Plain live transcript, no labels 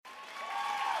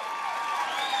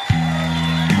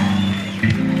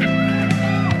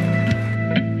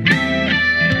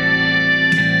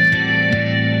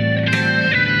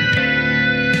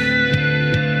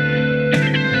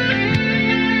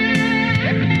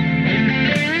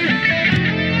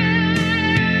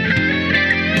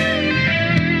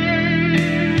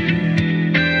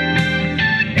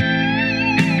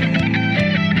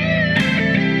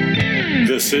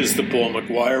is the Paul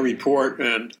McGUIRE Report,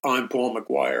 and I'm Paul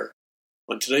McGUIRE.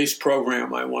 On today's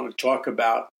program, I want to talk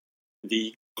about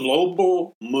the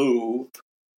global move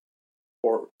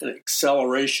or an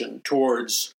acceleration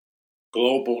towards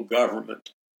global government.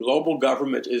 Global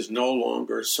government is no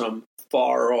longer some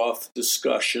far-off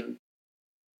discussion.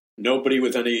 Nobody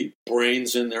with any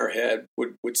brains in their head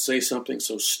would say something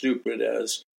so stupid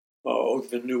as, oh,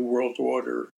 the New World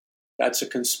Order. That's a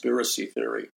conspiracy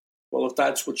theory. Well, if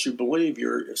that's what you believe,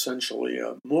 you're essentially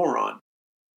a moron,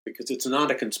 because it's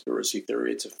not a conspiracy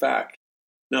theory, it's a fact.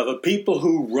 Now, the people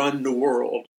who run the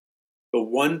world, the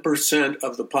 1%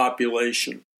 of the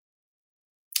population,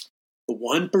 the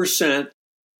 1%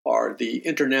 are the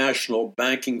international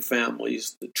banking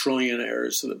families, the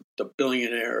trillionaires, the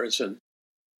billionaires, and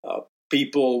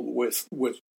people with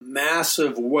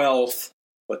massive wealth,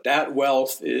 but that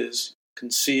wealth is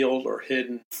concealed or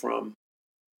hidden from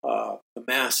the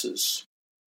masses.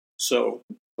 So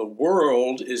the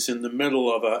world is in the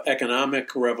middle of an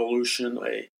economic revolution,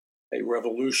 a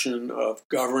revolution of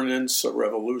governance, a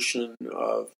revolution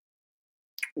of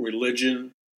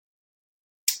religion,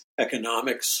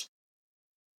 economics.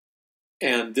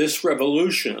 And this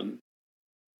revolution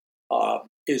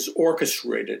is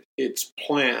orchestrated, it's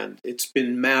planned, it's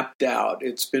been mapped out,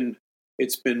 it's been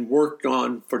worked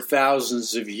on for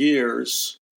thousands of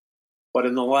years. But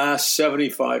in the last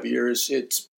 75 years,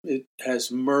 it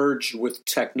has merged with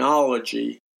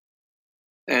technology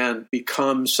and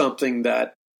become something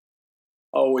that,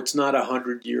 it's not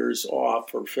 100 years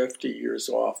off or 50 years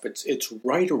off. It's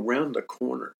right around the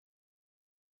corner.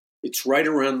 It's right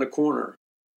around the corner.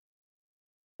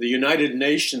 The United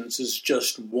Nations is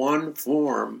just one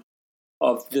form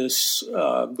of this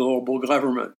global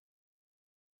government.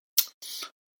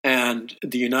 And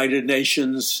the United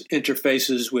Nations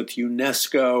interfaces with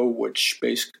UNESCO, which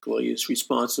basically is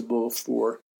responsible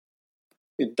for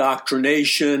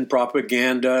indoctrination,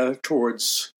 propaganda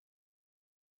towards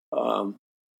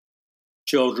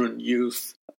children,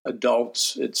 youth,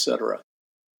 adults, etc.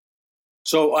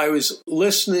 So I was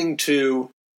listening to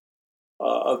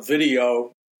a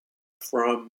video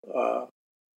from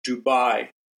Dubai,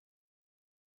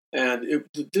 and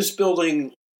this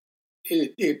building,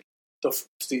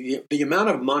 the amount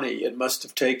of money it must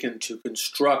have taken to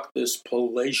construct this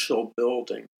palatial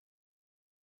building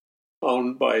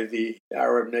owned by the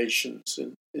Arab nations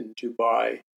in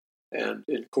Dubai and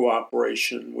in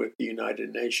cooperation with the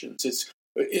United Nations.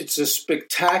 It's a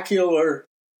spectacular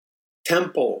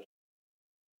temple.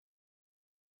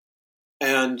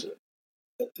 And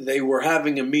they were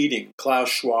having a meeting, Klaus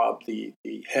Schwab, the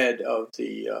head of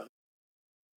the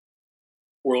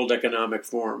World Economic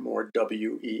Forum, or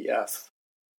WEF.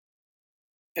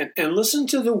 And listen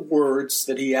to the words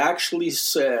that he actually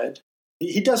said.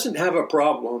 He doesn't have a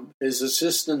problem. His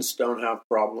assistants don't have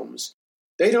problems.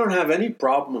 They don't have any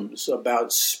problems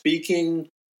about speaking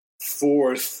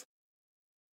forth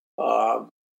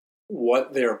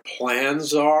what their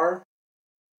plans are,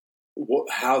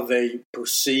 how they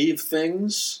perceive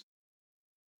things.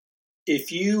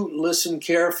 If you listen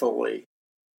carefully,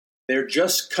 they're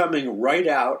just coming right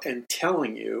out and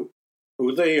telling you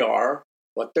who they are,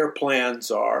 what their plans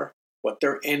are, what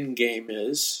their end game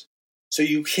is. So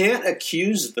you can't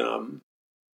accuse them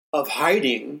of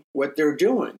hiding what they're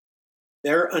doing.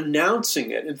 They're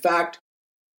announcing it. In fact,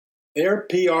 their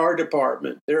PR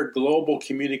department, their global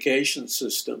communication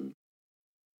system,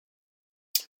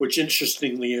 which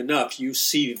interestingly enough, you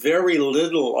see very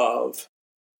little of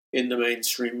in the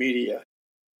mainstream media.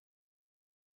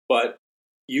 But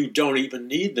you don't even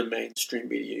need the mainstream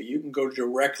media. You can go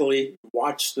directly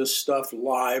watch this stuff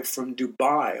live from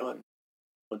Dubai on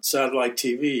satellite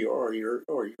TV or your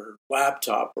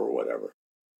laptop or whatever.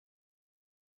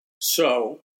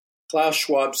 So, Klaus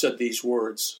Schwab said these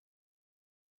words: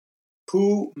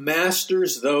 "Who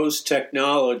masters those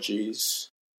technologies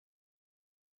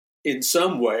in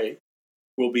some way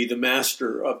will be the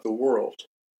master of the world."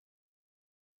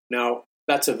 Now,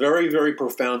 that's a very, very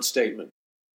profound statement,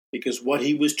 because what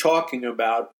he was talking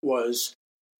about was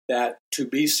that to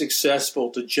be successful,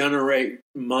 to generate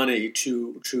money,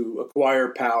 to acquire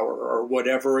power, or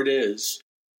whatever it is,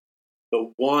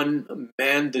 the one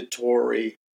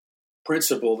mandatory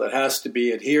principle that has to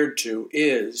be adhered to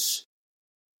is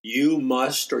you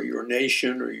must, or your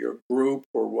nation or your group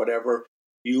or whatever,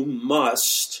 you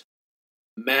must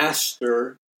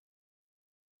master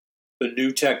the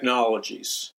new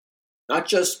technologies. Not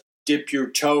just dip your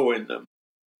toe in them,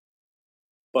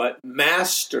 but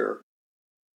master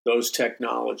those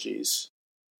technologies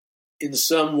in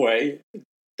some way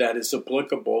that is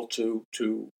applicable to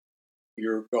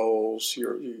your goals,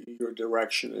 your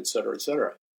direction, et cetera, et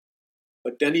cetera.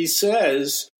 But then he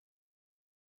says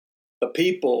the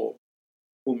people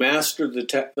who master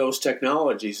those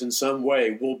technologies in some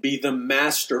way will be the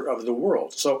master of the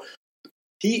world. So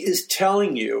he is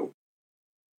telling you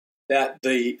that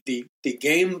the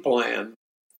game plan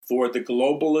for the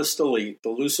globalist elite, the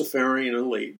Luciferian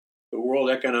elite, the World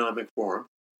Economic Forum,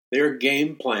 their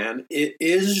game plan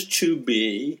is to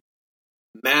be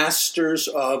masters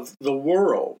of the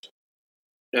world.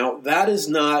 Now, that is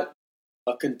not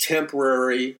a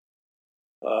contemporary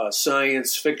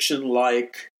science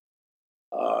fiction-like,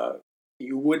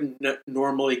 you wouldn't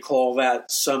normally call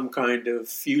that some kind of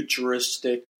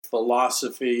futuristic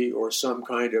philosophy or some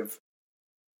kind of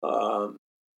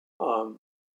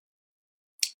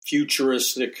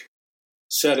futuristic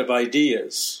set of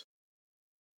ideas.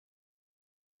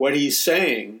 What he's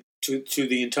saying to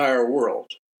the entire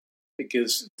world,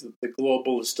 because the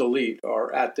globalist elite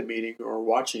are at the meeting or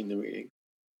watching the meeting,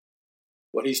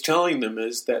 what he's telling them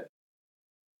is that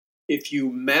if you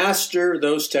master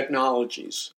those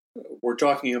technologies, we're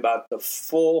talking about the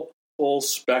full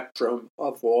spectrum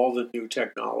of all the new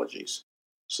technologies.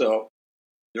 So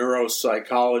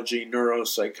neuropsychology,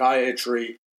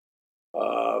 neuropsychiatry,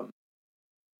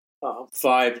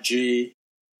 5G,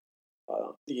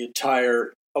 the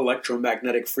entire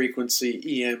electromagnetic frequency,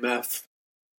 EMF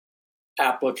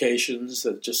applications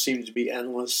that just seem to be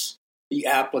endless, the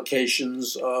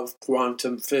applications of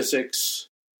quantum physics,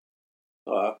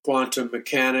 quantum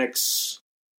mechanics,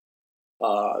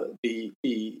 the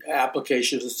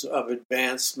applications of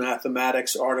advanced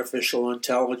mathematics, artificial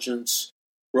intelligence,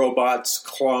 robots,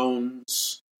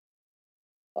 clones,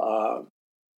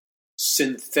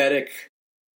 synthetic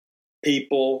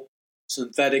people,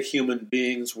 synthetic human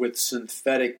beings with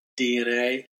synthetic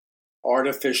DNA,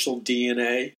 artificial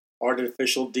DNA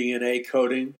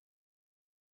coding,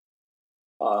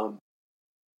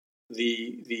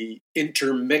 the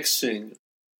intermixing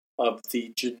of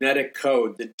the genetic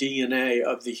code, the DNA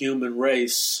of the human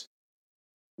race,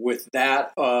 with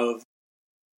that of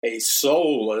a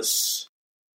soulless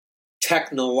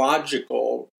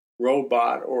technological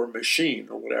robot or machine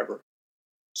or whatever.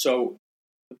 So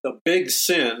the big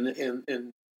sin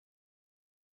in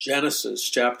Genesis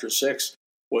chapter 6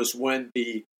 was when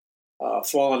the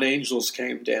fallen angels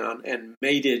came down and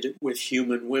mated with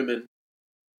human women,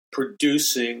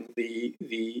 producing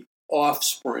the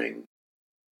offspring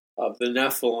of the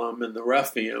Nephilim and the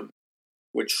Rephaim,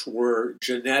 which were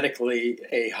genetically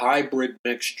a hybrid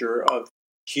mixture of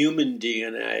human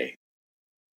DNA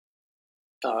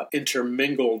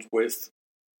intermingled with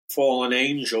fallen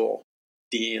angel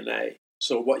DNA.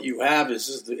 So what you have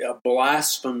is a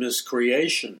blasphemous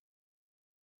creation.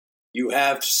 You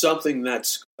have something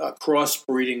that's a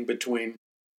crossbreeding between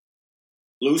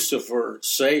Lucifer,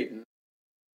 Satan,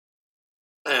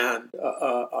 and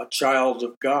a child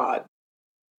of God.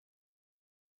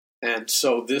 And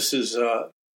so this is an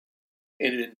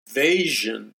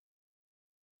invasion,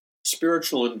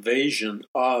 spiritual invasion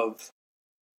of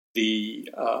the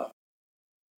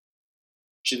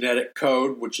genetic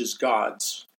code, which is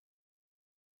God's,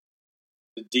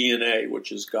 the DNA,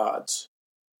 which is God's.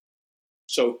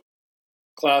 So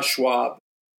Klaus Schwab,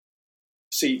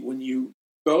 see, when you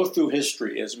go through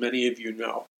history, as many of you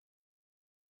know,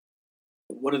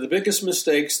 one of the biggest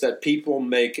mistakes that people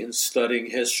make in studying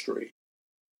history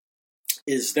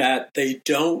is that they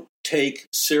don't take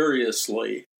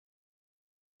seriously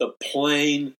the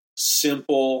plain,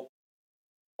 simple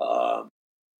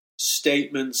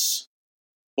statements,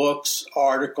 books,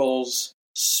 articles,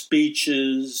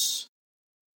 speeches,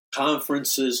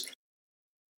 conferences.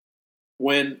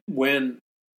 When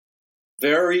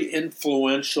very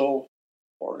influential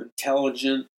or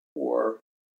intelligent or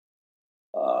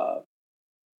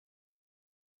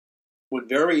when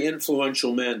very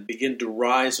influential men begin to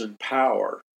rise in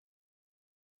power,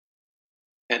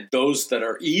 and those that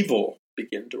are evil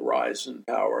begin to rise in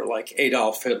power, like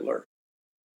Adolf Hitler.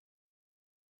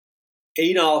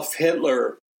 Adolf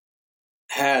Hitler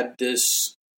had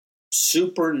this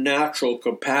supernatural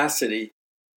capacity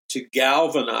to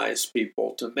galvanize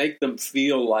people, to make them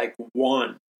feel like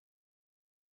one.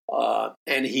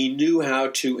 And he knew how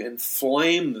to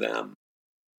inflame them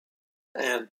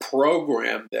and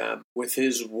program them with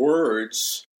his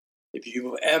words. If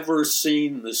you've ever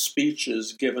seen the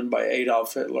speeches given by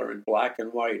Adolf Hitler in black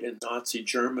and white in Nazi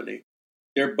Germany,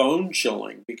 they're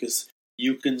bone-chilling because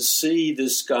you can see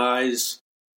this guy's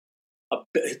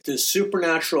the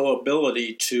supernatural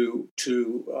ability to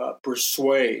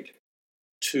persuade,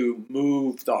 to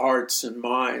move the hearts and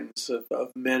minds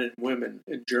of men and women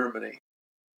in Germany.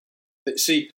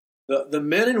 See, the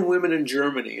men and women in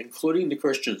Germany, including the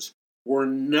Christians, were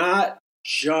not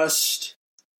just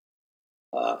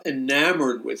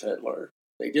enamored with Hitler.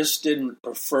 They just didn't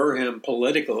prefer him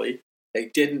politically. They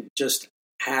didn't just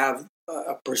have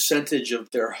a percentage of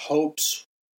their hopes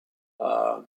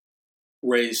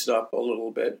raised up a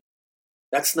little bit.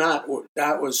 That's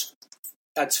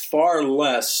far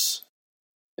less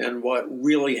than what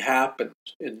really happened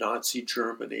in Nazi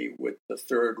Germany with the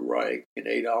Third Reich and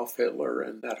Adolf Hitler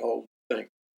and that whole thing.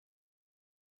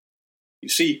 You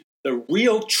see, the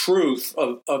real truth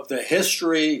of the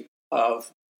history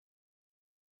of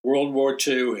World War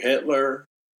II, Hitler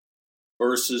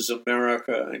versus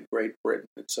America and Great Britain,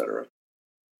 etc.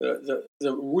 The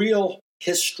real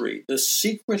history, the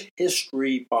secret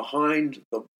history behind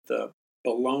the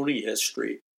baloney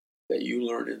history that you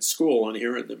learn in school and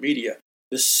hear in the media,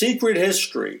 the secret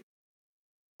history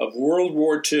of World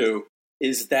War II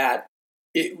is that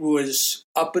it was,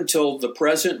 up until the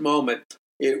present moment,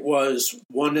 it was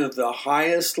one of the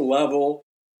highest level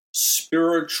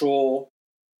spiritual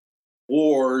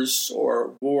wars,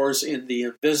 or wars in the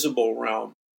invisible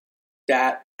realm,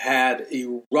 that had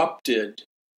erupted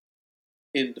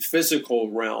in the physical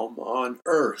realm on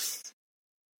Earth,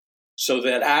 so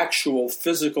that actual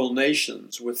physical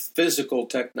nations with physical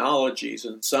technologies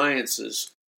and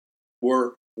sciences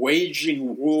were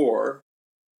waging war,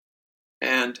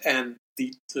 and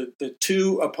the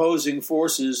two opposing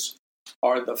forces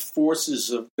are the forces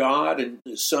of God and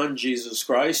His Son, Jesus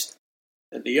Christ,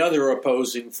 and the other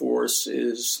opposing force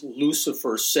is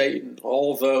Lucifer, Satan,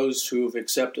 all those who have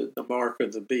accepted the mark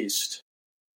of the beast.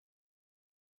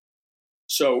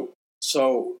 So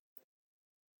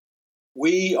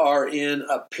we are in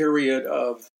a period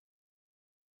of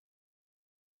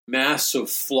massive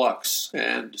flux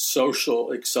and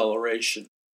social acceleration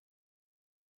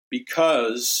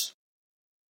because,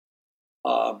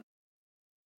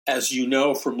 as you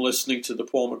know from listening to the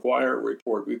Paul McGUIRE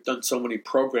report, we've done so many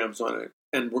programs on it,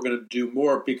 and we're going to do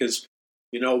more because,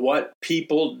 you know what?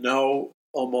 People know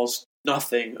almost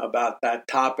nothing about that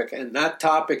topic, and that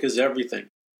topic is everything.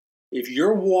 If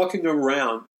you're walking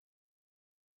around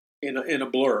in a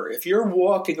blur, if you're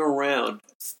walking around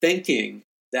thinking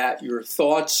that your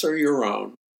thoughts are your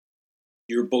own,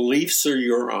 your beliefs are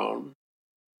your own,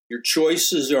 your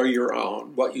choices are your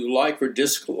own, what you like or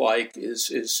dislike is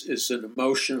an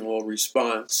emotional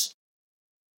response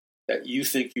that you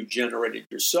think you generated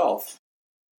yourself.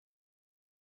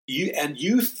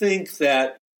 You think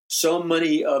that so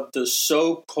many of the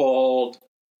so-called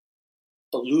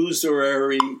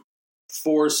illusory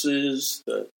forces,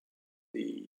 the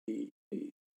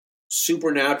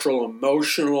supernatural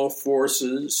emotional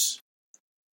forces,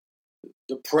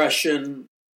 depression,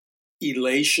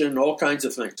 elation, all kinds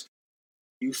of things.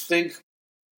 You think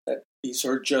that these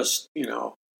are just,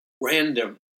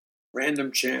 random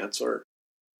chance, or,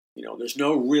 there's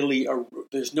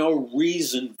no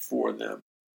reason for them.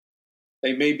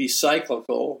 They may be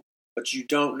cyclical, but you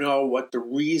don't know what the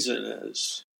reason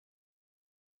is.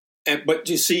 But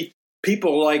you see,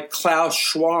 people like Klaus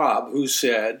Schwab, who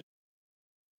said,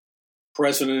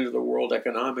 president of the World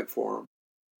Economic Forum,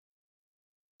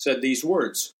 said these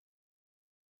words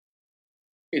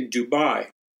in Dubai: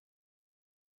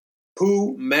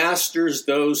 who masters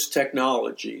those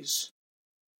technologies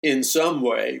in some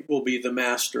way will be the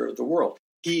master of the world.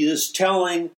 He is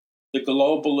telling the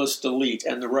globalist elite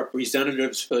and the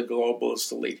representatives for the globalist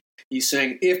elite, he's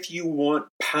saying, if you want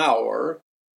power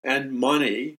and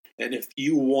money, and if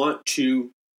you want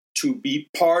to be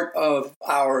part of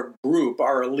our group,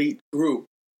 our elite group,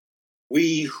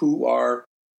 we who are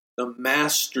the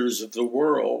masters of the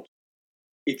world,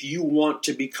 if you want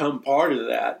to become part of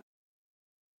that,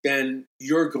 then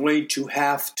you're going to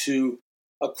have to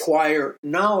acquire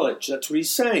knowledge. That's what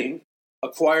he's saying.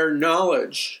 Acquire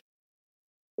knowledge,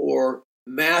 or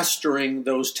mastering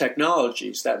those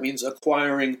technologies. That means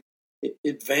acquiring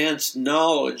advanced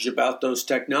knowledge about those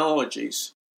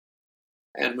technologies.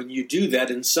 And when you do that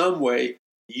in some way,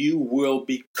 you will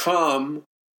become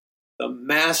the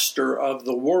master of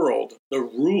the world, the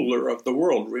ruler of the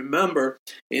world. Remember,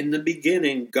 in the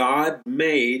beginning, God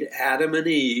made Adam and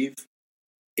Eve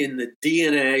in the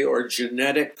DNA or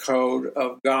genetic code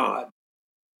of God.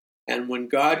 And when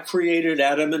God created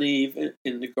Adam and Eve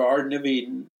in the Garden of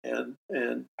Eden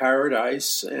and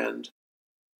paradise and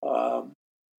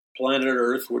planet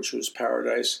Earth, which was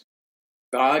paradise,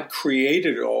 God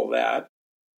created all that.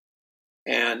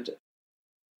 And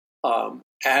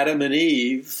Adam and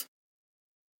Eve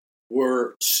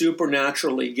were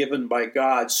supernaturally given by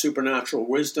God supernatural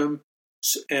wisdom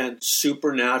and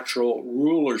supernatural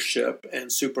rulership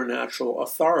and supernatural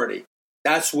authority.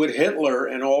 That's what Hitler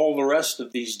and all the rest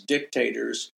of these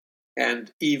dictators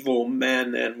and evil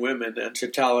men and women and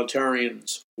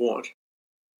totalitarians want.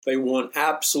 They want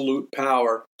absolute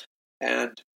power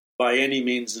and by any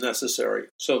means necessary.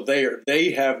 So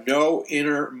they have no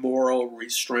inner moral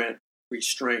restraint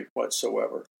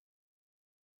whatsoever.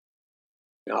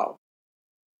 Now,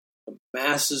 the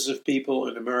masses of people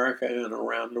in America and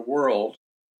around the world,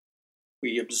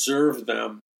 we observe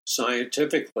them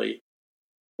scientifically.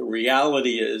 The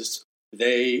reality is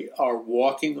they are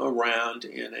walking around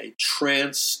in a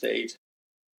trance state,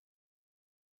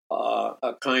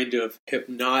 a kind of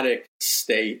hypnotic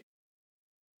state,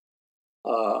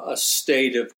 a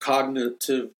state of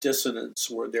cognitive dissonance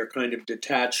where they're kind of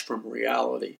detached from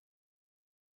reality.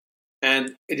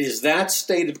 And it is that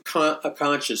state of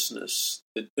consciousness,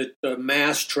 the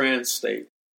mass trance state,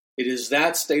 it is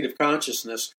that state of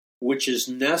consciousness which is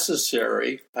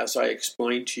necessary, as I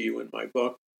explained to you in my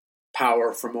book,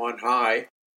 Power from On High,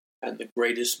 and the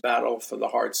greatest battle for the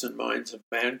hearts and minds of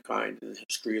mankind in the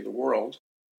history of the world.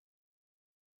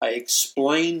 I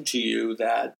explained to you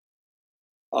that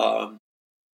an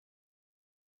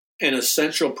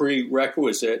essential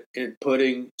prerequisite in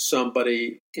putting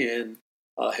somebody in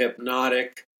a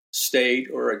hypnotic state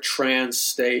or a trance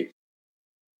state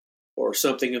or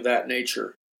something of that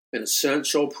nature, an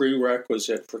essential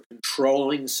prerequisite for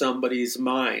controlling somebody's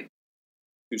mind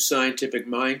through scientific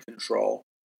mind control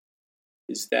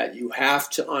is that you have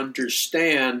to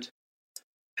understand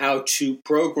how to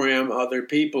program other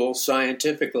people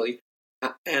scientifically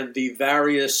and the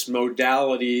various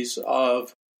modalities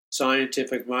of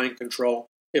scientific mind control,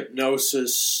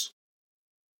 hypnosis,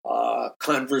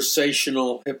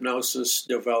 conversational hypnosis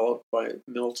developed by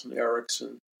Milton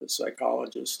Erickson, the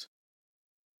psychologist,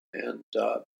 and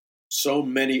so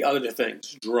many other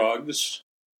things, drugs,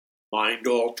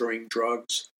 mind-altering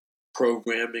drugs,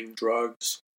 programming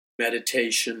drugs,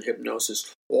 meditation,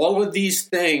 hypnosis. All of these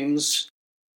things,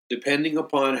 depending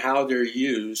upon how they're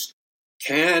used,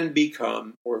 can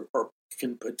become or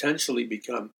can potentially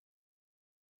become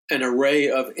an array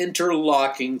of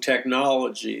interlocking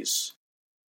technologies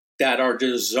that are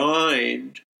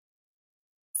designed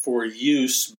for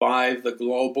use by the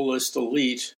globalist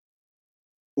elite,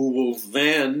 who will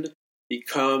then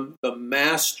become the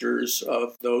masters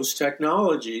of those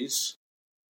technologies,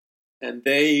 and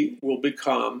they will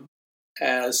become,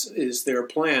 as is their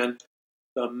plan,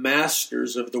 the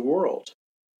masters of the world.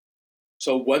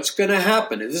 So what's going to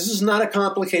happen? This is not a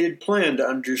complicated plan to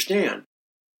understand.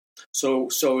 So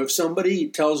if somebody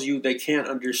tells you they can't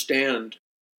understand,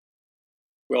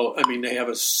 well, I mean, they have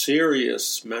a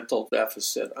serious mental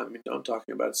deficit. I mean, I'm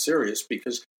talking about serious,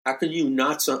 because how can you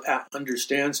not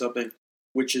understand something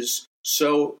which is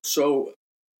so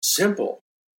simple?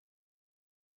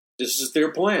 This is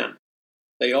their plan.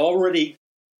 They already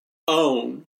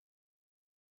own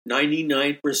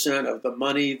 99% of the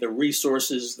money, the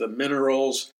resources, the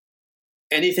minerals,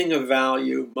 anything of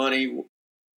value, money.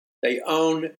 They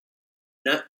own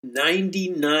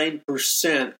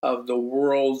 99% of the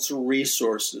world's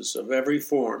resources of every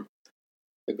form.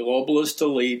 The globalist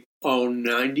elite own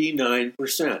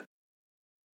 99%.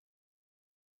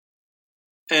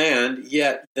 And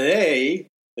yet they,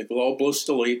 the globalist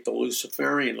elite, the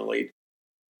Luciferian elite,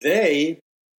 they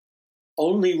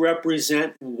only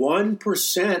represent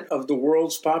 1% of the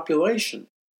world's population.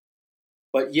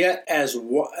 But yet as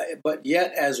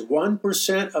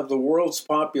 1% of the world's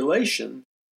population,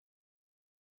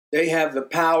 they have the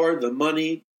power, the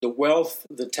money, the wealth,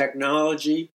 the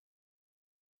technology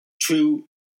to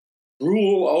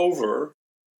rule over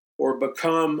or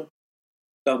become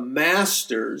the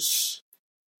masters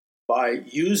by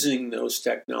using those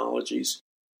technologies.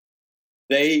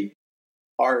 They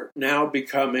are now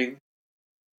becoming,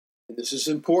 and this is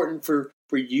important for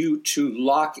you to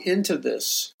lock into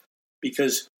this,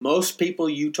 because most people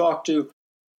you talk to,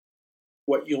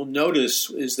 what you'll notice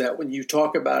is that when you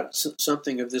talk about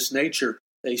something of this nature,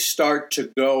 they start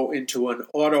to go into an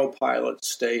autopilot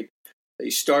state. They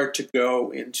start to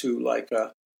go into like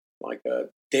a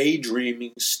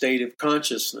daydreaming state of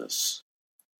consciousness.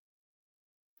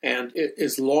 And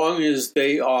as long as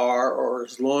they are, or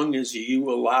as long as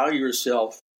you allow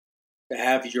yourself to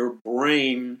have your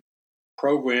brain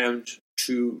programmed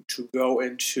to go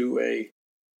into a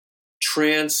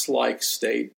trance-like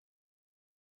state,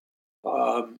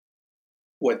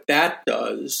 what that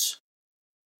does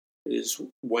is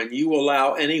when you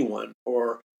allow anyone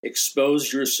or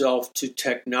expose yourself to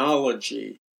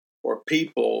technology or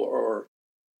people or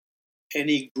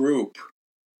any group,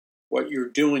 what you're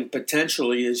doing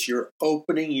potentially is you're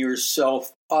opening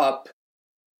yourself up.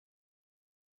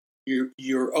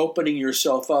 You're opening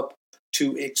yourself up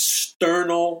to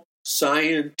external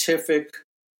scientific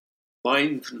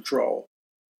mind control,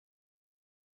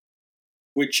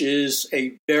 which is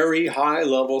a very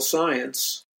high-level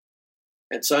science.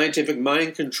 And scientific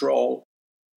mind control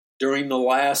during the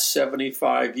last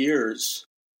 75 years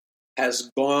has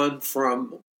gone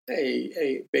from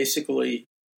a basically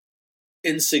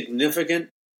insignificant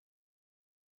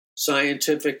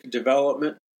scientific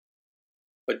development,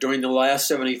 but during the last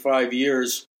 75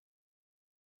 years,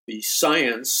 the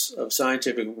science of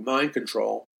scientific mind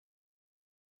control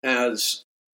has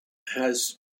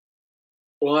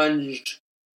plunged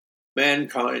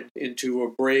mankind into a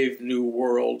brave new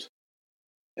world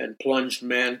and plunged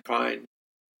mankind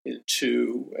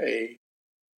into a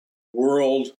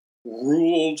world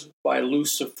ruled by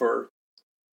Lucifer.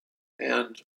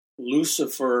 And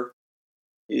Lucifer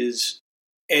is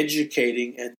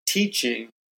educating and teaching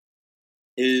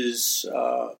his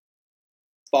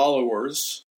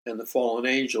followers and the fallen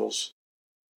angels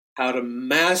how to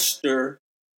master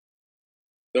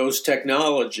those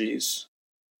technologies,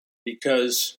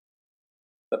 because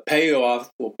the payoff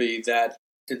will be that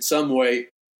in some way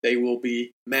they will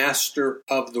be master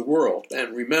of the world.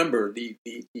 And remember, the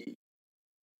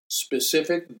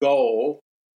specific goal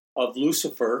of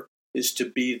Lucifer is to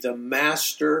be the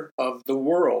master of the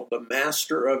world, the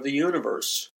master of the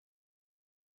universe.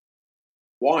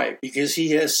 Why? Because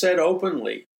he has said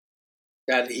openly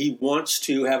that he wants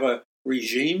to have a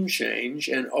regime change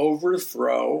and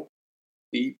overthrow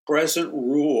the present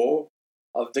rule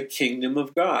of the kingdom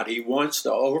of God. He wants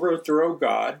to overthrow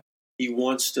God. He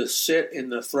wants to sit in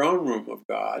the throne room of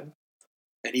God.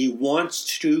 And he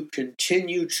wants to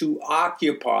continue to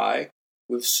occupy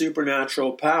with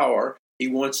supernatural power. He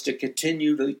wants to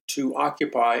continue to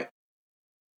occupy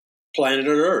planet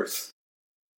Earth,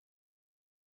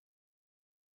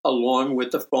 along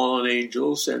with the fallen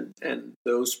angels and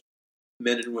those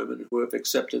men and women who have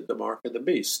accepted the mark of the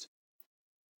beast.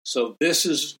 So this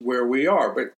is where we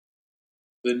are. But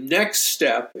the next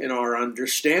step in our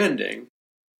understanding,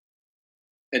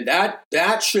 and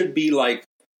that should be like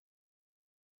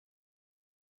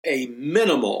a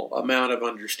minimal amount of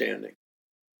understanding.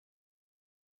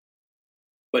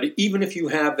 But even if you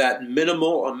have that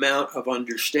minimal amount of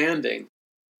understanding,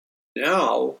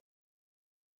 now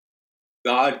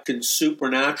God can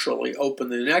supernaturally open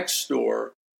the next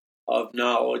door of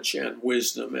knowledge and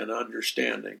wisdom and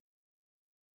understanding.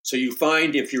 So you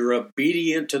find if you're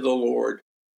obedient to the Lord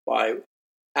by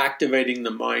activating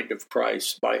the mind of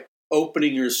Christ, by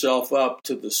opening yourself up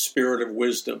to the spirit of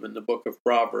wisdom in the book of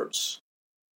Proverbs,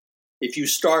 if you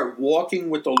start walking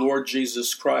with the Lord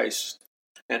Jesus Christ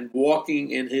and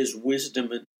walking in his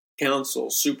wisdom and counsel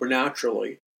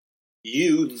supernaturally,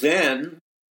 you then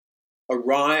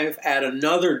arrive at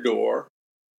another door.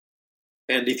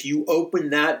 And if you open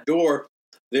that door,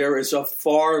 there is a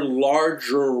far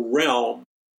larger realm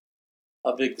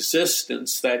of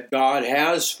existence that God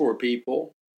has for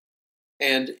people.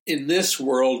 And in this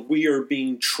world, we are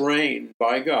being trained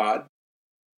by God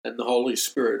and the Holy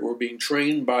Spirit. We're being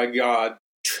trained by God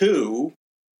to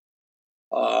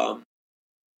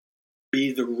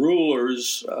be the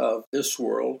rulers of this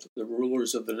world, the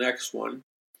rulers of the next one.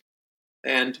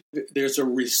 And there's a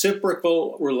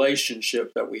reciprocal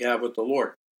relationship that we have with the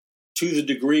Lord. To the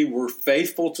degree we're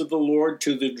faithful to the Lord,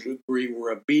 to the degree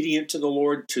we're obedient to the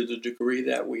Lord, to the degree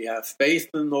that we have faith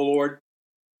in the Lord,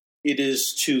 it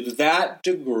is to that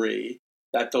degree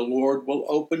that the Lord will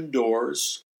open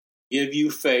doors, give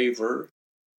you favor,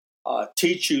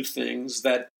 teach you things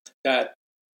that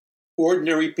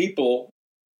ordinary people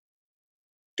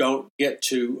don't get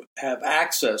to have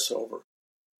access over.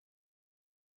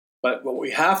 But what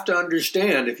we have to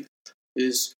understand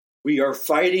is we are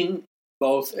fighting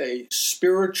both a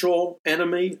spiritual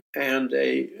enemy and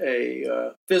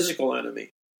a physical enemy.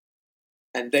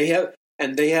 And they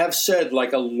have said,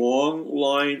 like a long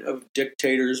line of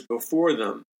dictators before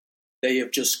them, they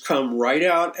have just come right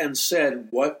out and said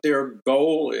what their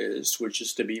goal is, which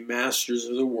is to be masters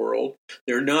of the world.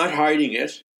 They're not hiding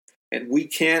it, and we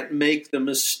can't make the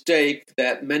mistake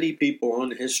that many people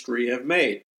in history have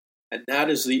made. And that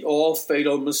is the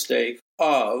all-fatal mistake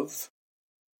of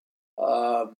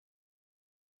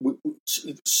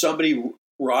somebody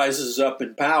rises up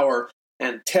in power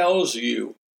and tells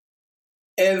you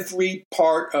every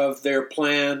part of their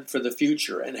plan for the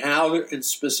future and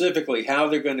specifically how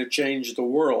they're going to change the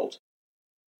world.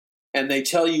 And they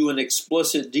tell you in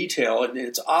explicit detail, and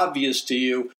it's obvious to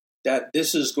you that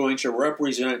this is going to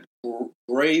represent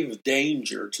grave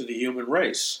danger to the human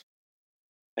race.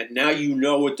 And now you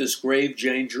know what this grave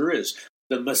danger is.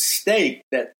 The mistake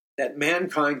that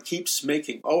mankind keeps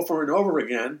making over and over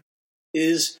again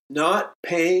is not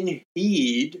paying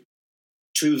heed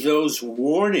to those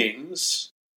warnings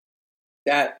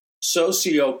that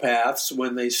sociopaths,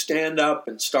 when they stand up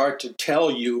and start to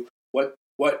tell you what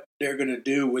they're going to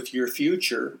do with your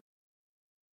future,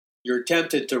 you're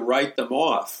tempted to write them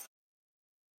off.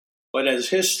 But as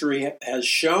history has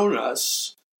shown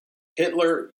us,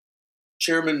 Hitler,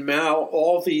 Chairman Mao,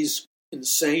 all these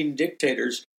insane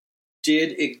dictators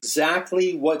did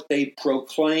exactly what they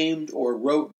proclaimed or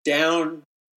wrote down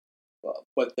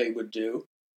what they would do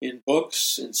in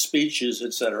books, in speeches,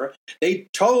 etc. They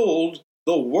told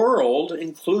the world,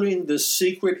 including the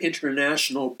secret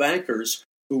international bankers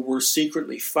who were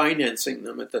secretly financing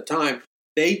them at the time,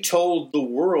 they told the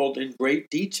world in great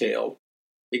detail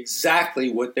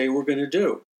exactly what they were going to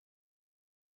do.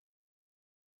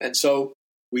 And so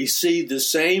we see the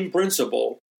same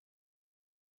principle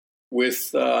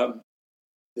with the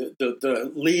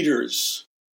leaders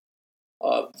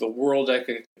of the World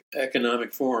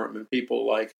Economic Forum and people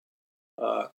like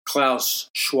Klaus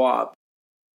Schwab.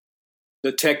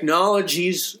 The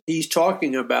technologies he's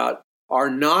talking about are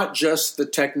not just the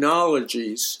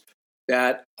technologies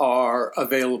that are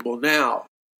available now.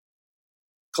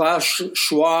 Klaus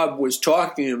Schwab was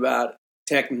talking about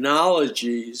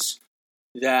technologies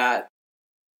that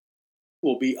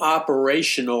will be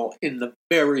operational in the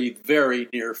very, very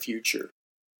near future.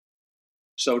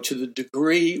 So to the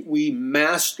degree we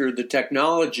master the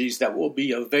technologies that will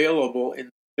be available in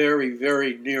the very,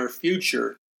 very near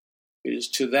future, it is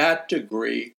to that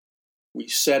degree we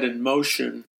set in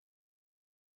motion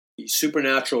the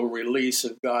supernatural release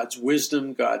of God's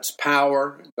wisdom, God's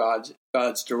power,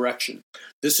 God's direction.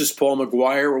 This is Paul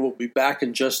McGUIRE. We'll be back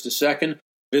in just a second.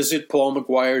 Visit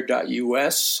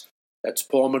paulmcguire.us. That's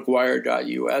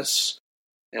paulmcguire.us.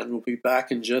 And we'll be back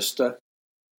in just a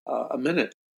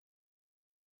minute.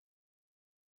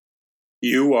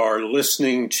 You are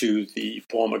listening to the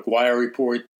Paul McGUIRE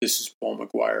Report. This is Paul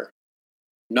McGUIRE.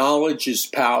 Knowledge is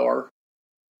power.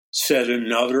 Said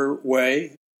another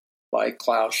way by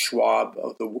Klaus Schwab,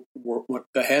 of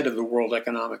the head of the World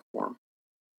Economic Forum,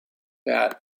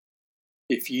 that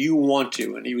if you want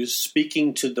to, and he was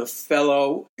speaking to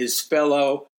his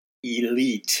fellow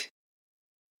elite,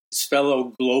 his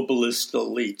fellow globalist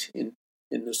elite in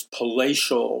this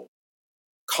palatial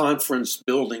conference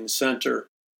building center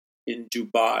in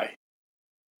Dubai.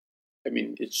 I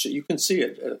mean, you can see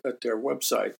it at their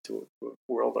website, to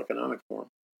World Economic Forum,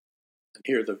 and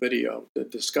hear the video.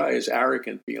 This guy is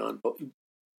arrogant beyond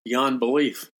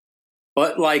belief.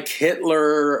 But like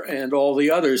Hitler and all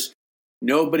the others,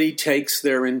 nobody takes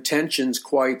their intentions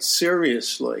quite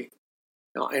seriously.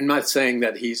 Now, I'm not saying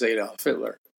that he's Adolf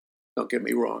Hitler. Don't get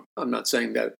me wrong. I'm not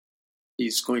saying that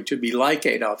he's going to be like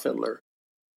Adolf Hitler.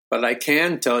 But I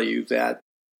can tell you that,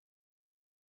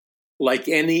 like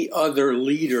any other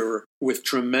leader with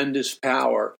tremendous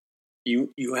power,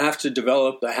 you have to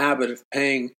develop the habit of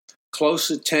paying close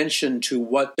attention to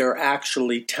what they're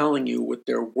actually telling you with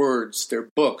their words, their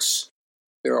books,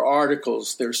 their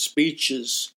articles, their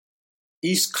speeches.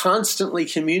 He's constantly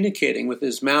communicating with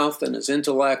his mouth and his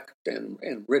intellect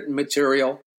and written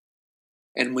material.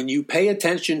 And when you pay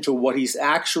attention to what he's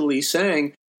actually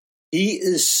saying, he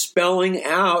is spelling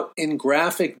out in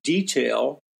graphic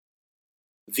detail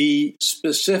the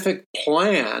specific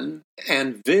plan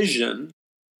and vision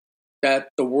that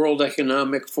the World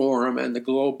Economic Forum and the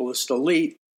globalist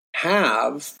elite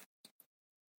have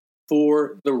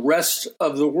for the rest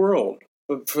of the world,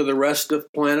 for the rest of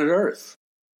planet Earth.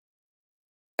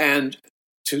 And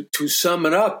to sum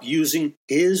it up using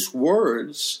his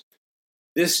words,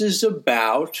 this is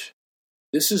about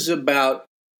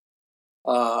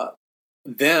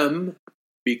them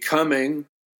becoming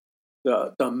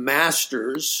the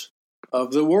masters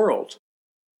of the world.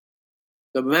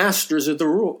 The masters of the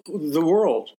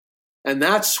world. And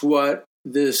that's what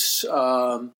this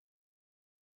World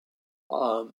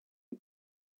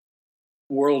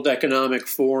Economic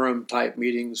Forum type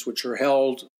meetings, which are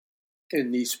held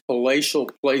in these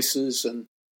palatial places, and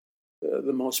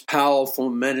the most powerful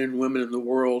men and women in the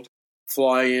world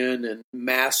fly in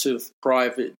massive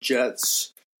private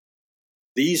jets.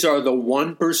 These are the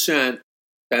 1%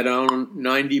 that own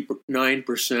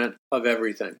 99% of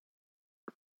everything.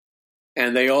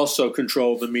 And they also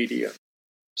control the media.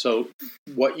 So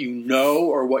what you know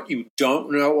or what you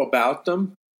don't know about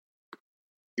them,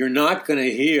 you're not going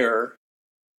to hear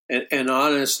an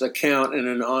honest account and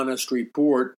an honest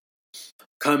report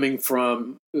coming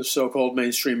from the so-called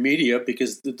mainstream media,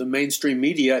 because the mainstream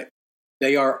media,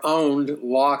 they are owned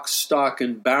lock, stock,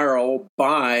 and barrel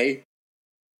by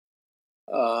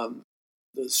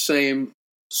the same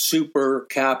super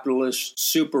capitalist,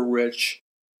 super rich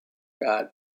that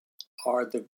are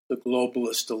the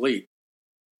globalist elite.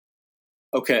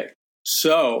 Okay,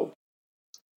 so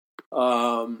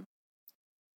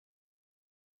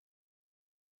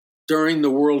during the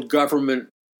World Government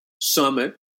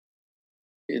Summit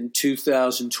in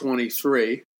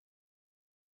 2023,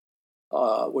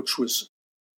 which was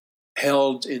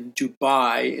held in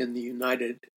Dubai in the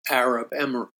United Arab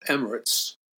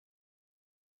Emirates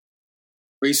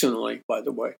recently, by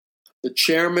the way, the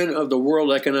chairman of the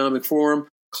World Economic Forum,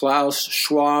 Klaus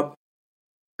Schwab,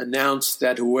 announced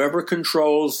that whoever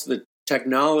controls the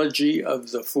technology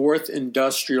of the fourth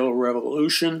industrial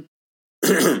revolution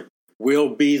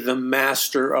will be the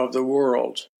master of the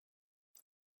world.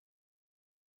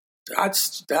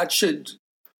 That should,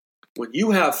 when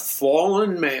you have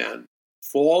fallen man,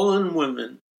 fallen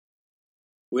women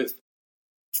with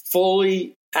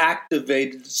fully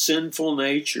activated sinful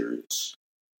natures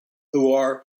who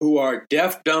are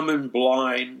deaf, dumb, and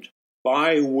blind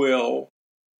by will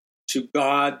to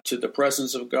God, to the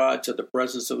presence of God, to the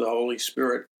presence of the Holy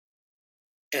Spirit.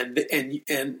 And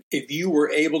if you were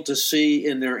able to see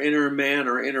in their inner man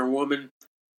or inner woman,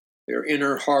 their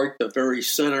inner heart, the very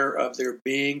center of their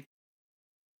being,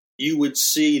 you would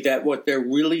see that what they're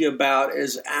really about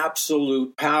is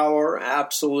absolute power,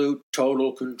 absolute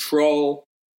total control,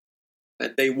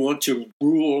 that they want to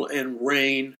rule and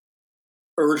reign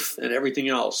earth and everything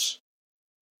else.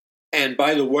 And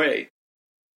by the way,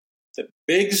 the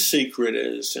big secret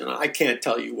is, and I can't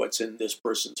tell you what's in this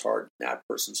person's heart and that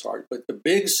person's heart, but the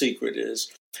big secret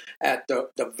is at the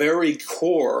very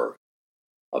core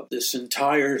of this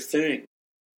entire thing.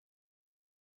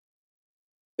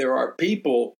 There are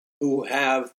people who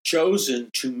have chosen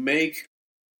to make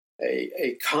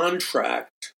a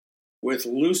contract with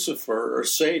Lucifer or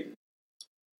Satan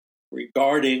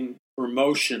regarding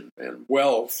promotion and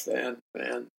wealth and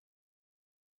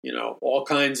all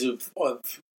kinds of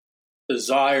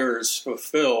desires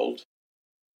fulfilled,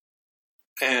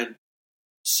 and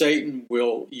Satan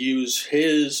will use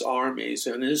his armies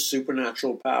and his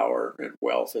supernatural power and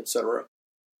wealth, etc.,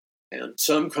 and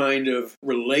some kind of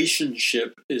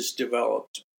relationship is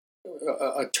developed.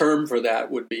 A term for that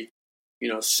would be,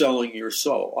 selling your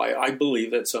soul. I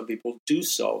believe that some people do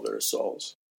sell their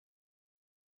souls.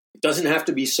 It doesn't have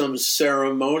to be some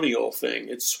ceremonial thing.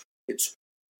 It's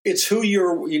who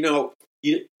you're.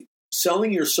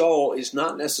 Selling your soul is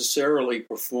not necessarily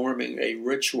performing a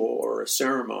ritual or a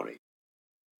ceremony.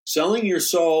 Selling your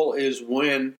soul is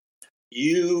when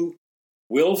you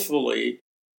willfully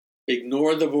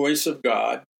ignore the voice of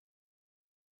God.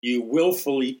 You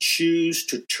willfully choose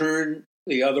to turn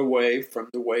the other way from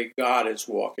the way God is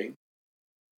walking.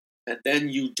 And then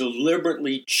you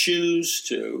deliberately choose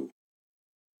to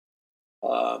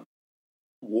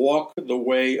walk the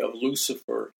way of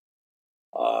Lucifer,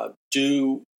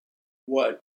 do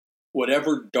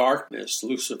whatever darkness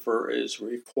Lucifer is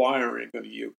requiring of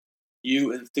you,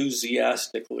 you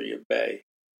enthusiastically obey.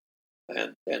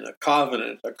 And a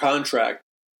covenant, a contract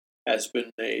has been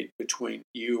made between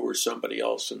you or somebody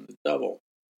else and the devil.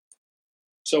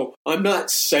 So I'm not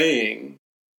saying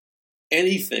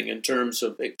anything in terms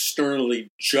of externally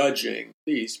judging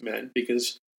these men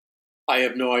because I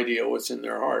have no idea what's in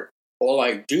their heart. All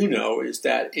I do know is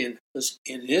that in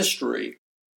history,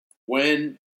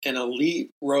 when an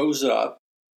elite rose up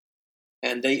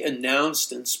and they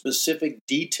announced in specific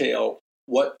detail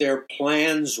what their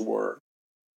plans were,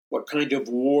 what kind of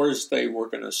wars they were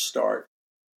going to start,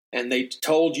 and they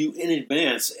told you in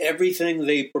advance everything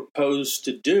they proposed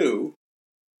to do,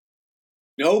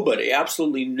 nobody,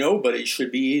 absolutely nobody,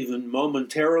 should be even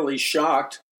momentarily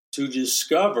shocked to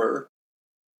discover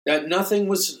that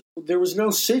there was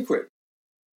no secret.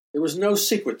 There was no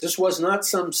secret. This was not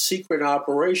some secret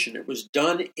operation. It was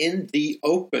done in the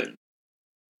open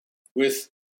with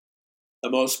the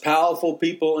most powerful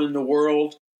people in the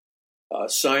world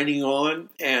signing on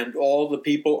and all the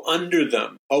people under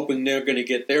them hoping they're going to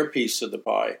get their piece of the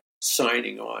pie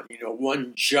signing on.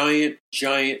 One giant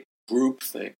group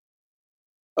thing.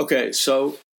 Okay,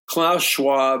 so Klaus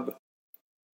Schwab,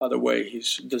 by the way,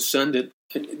 he's descendant,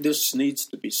 this needs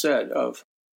to be said, of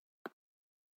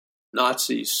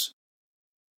Nazis.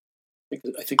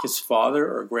 I think his father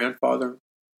or grandfather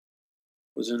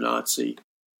was a Nazi,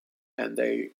 and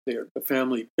the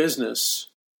family business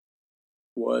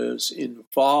was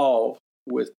involved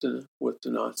with the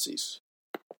Nazis.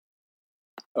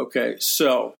 Okay,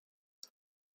 so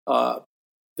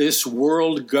this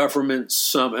World Government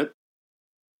Summit,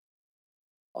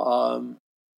 the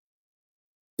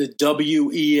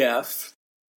WEF,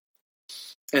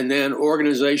 and then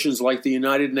organizations like the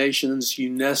United Nations,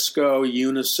 UNESCO,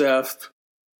 UNICEF,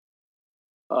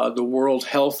 the World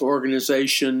Health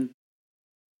Organization,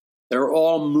 They're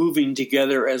all moving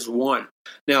together as one.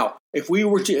 Now, if we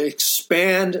were to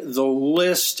expand the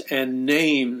list and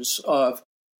names of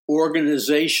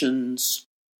organizations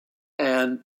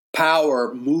and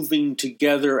power moving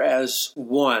together as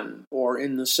one or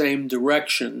in the same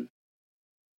direction,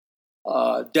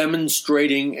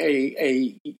 demonstrating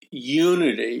a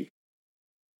unity,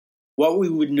 what we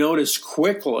would notice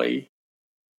quickly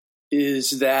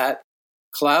is that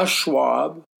Klaus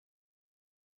Schwab,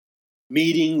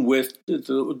 meeting with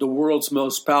the world's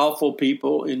most powerful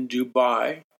people in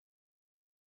Dubai,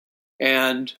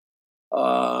 and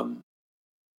the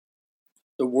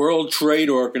World Trade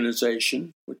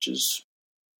Organization, which is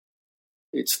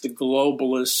the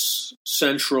globalist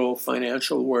central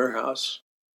financial warehouse.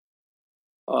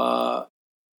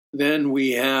 Then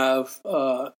we have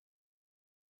an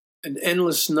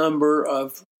endless number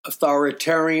of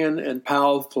authoritarian and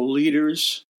powerful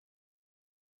leaders.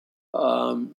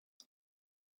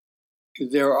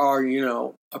 There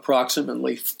are,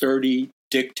 approximately 30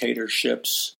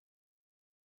 dictatorships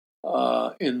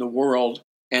in the world.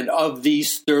 And of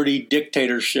these 30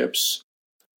 dictatorships,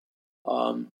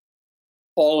 all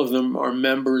of them are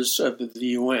members of the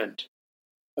UN,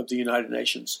 of the United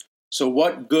Nations. So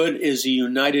what good is the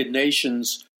United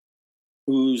Nations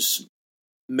whose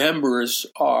members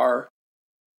are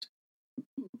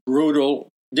brutal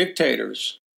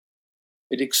dictators?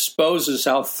 It exposes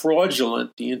how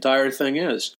fraudulent the entire thing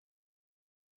is.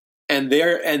 And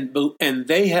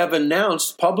they have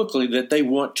announced publicly that they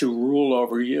want to rule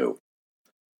over you.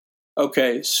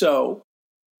 Okay, so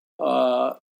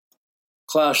Klaus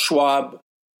Schwab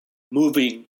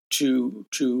moving to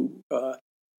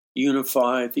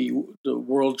unify the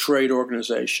World Trade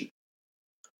Organization,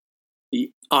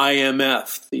 the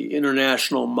IMF, the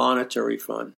International Monetary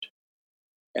Fund.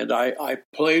 And I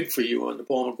played for you on the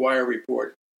Paul McGUIRE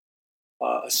Report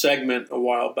a segment a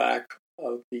while back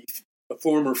of the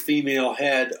former female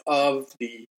head of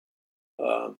the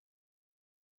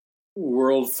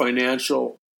world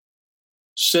financial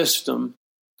system,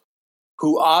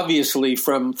 who obviously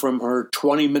from her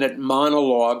 20-minute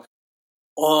monologue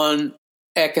on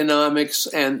economics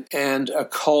and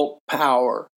occult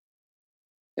power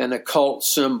and occult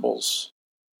symbols.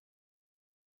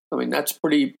 I mean, that's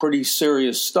pretty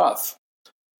serious stuff.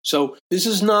 So this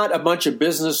is not a bunch of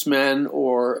businessmen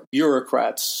or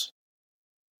bureaucrats.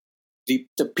 The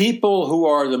people who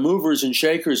are the movers and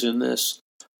shakers in this,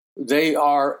 they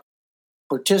are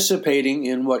participating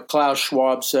in what Klaus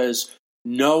Schwab says,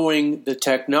 knowing the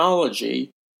technology,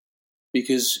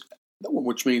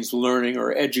 which means learning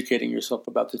or educating yourself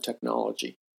about the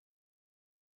technology.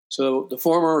 So the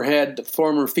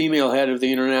former female head of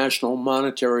the International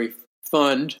Monetary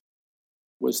Fund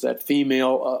was that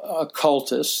female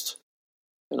occultist,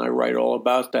 and I write all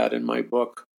about that in my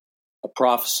book, A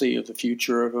Prophecy of the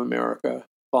Future of America,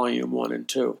 Volume 1 and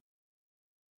 2.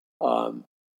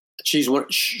 She's one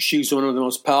of the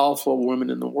most powerful women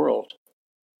in the world.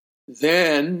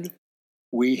 Then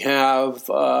we have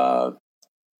the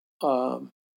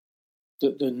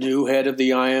new head of the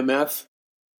IMF,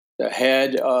 the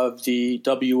head of the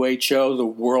WHO, the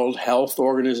World Health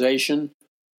Organization.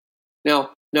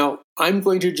 Now, I'm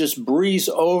going to just breeze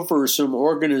over some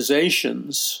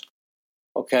organizations,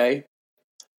 okay?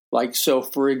 Like, so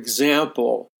for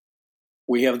example,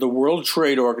 we have the World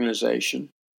Trade Organization,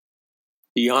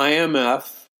 the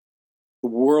IMF, the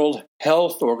World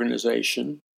Health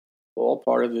Organization, all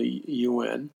part of the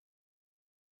UN,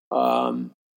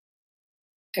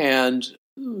 and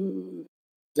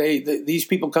these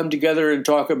people come together and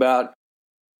talk about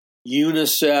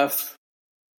UNICEF.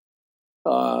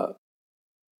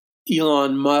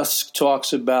 Elon Musk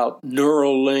talks about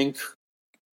Neuralink.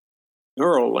 The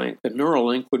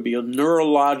Neuralink would be a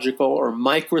neurological or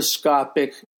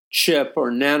microscopic chip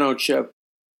or nanochip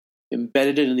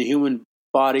embedded in the human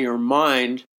body or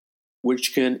mind,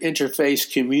 which can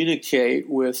communicate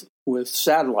with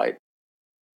satellite.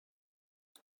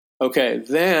 Okay,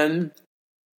 then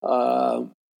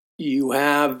you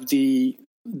have the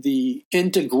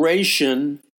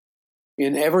integration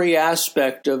in every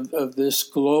aspect of this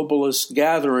globalist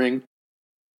gathering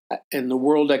in the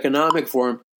World Economic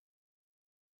Forum.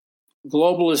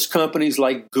 Globalist companies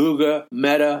like Google,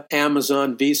 Meta,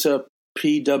 Amazon, Visa,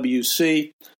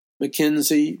 PwC,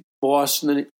 McKinsey,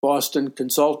 Boston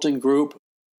Consulting Group,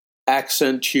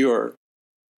 Accenture.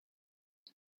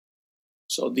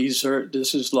 So this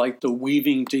is like the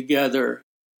weaving together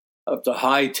of the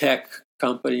high-tech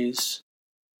companies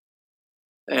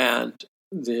and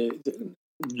the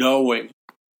knowledge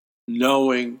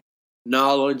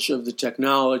of the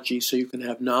technology so you can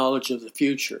have knowledge of the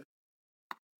future.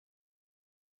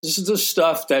 This is the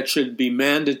stuff that should be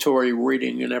mandatory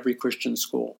reading in every Christian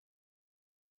school.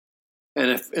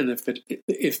 And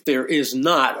if there is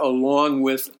not, along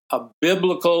with a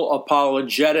biblical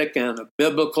apologetic and a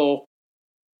biblical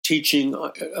teaching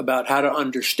about how to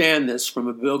understand this from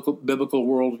a biblical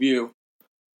worldview,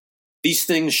 these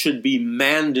things should be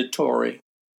mandatory.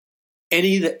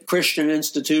 Any Christian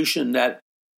institution that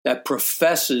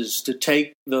professes to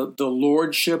take the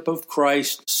lordship of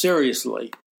Christ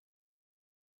seriously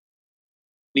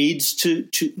needs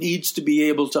to be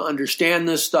able to understand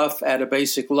this stuff at a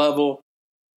basic level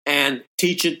and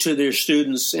teach it to their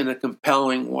students in a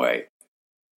compelling way.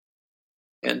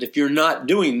 And if you're not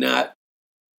doing that,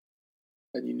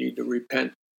 then you need to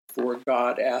repent before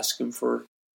God, ask Him for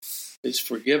His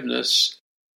forgiveness,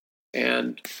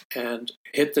 and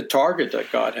hit the target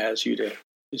that God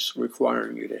is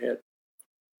requiring you to hit.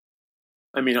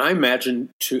 I mean, I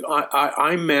manage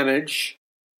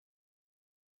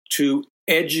to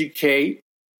educate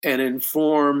and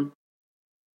inform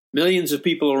millions of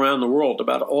people around the world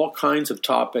about all kinds of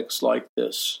topics like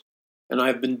this. And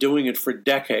I've been doing it for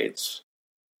decades.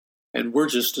 And we're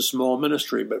just a small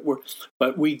ministry, but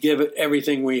we give it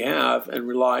everything we have and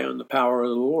rely on the power of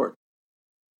the Lord.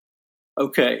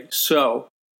 Okay, so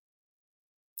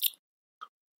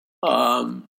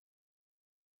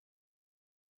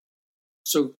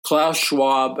Klaus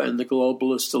Schwab and the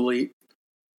globalist elite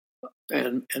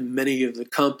and many of the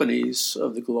companies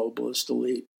of the globalist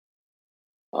elite,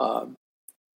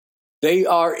 they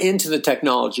are into the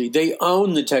technology. They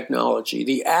own the technology.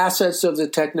 The assets of the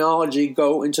technology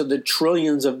go into the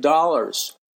trillions of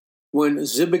dollars. When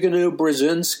Zbigniew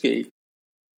Brzezinski,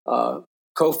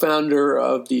 co-founder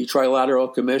of the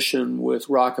Trilateral Commission with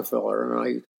Rockefeller, and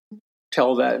I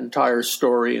tell that entire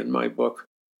story in my book,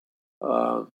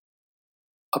 A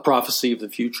Prophecy of the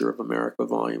Future of America,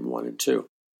 Volume 1 and 2.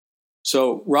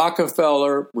 So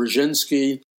Rockefeller,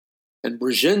 Brzezinski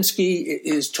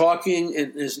is talking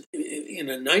in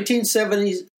a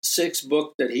 1976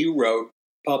 book that he wrote,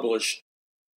 published.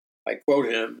 I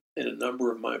quote him in a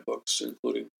number of my books,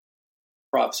 including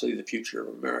Prophecy of the Future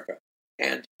of America.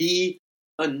 And he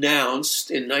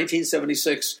announced in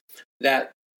 1976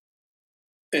 that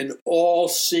an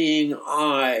all-seeing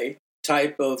eye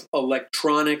type of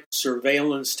electronic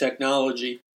surveillance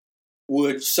technology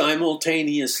would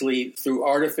simultaneously, through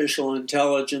artificial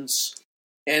intelligence,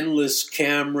 endless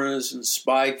cameras and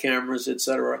spy cameras,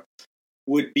 etc.,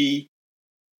 would be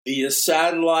via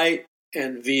satellite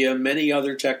and via many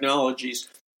other technologies,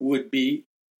 would be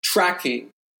tracking,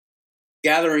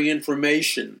 gathering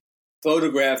information,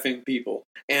 photographing people,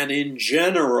 and in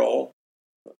general,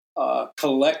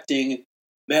 collecting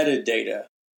metadata.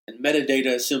 And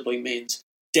metadata simply means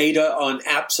data on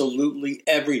absolutely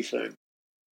everything.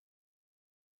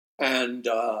 And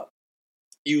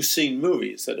you've seen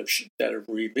movies that have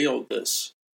revealed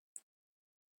this.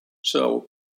 So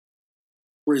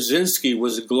Brzezinski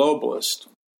was a globalist,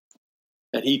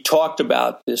 and he talked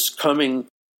about this coming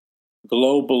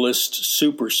globalist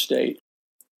superstate.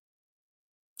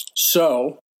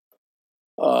 So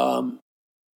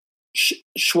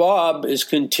Schwab is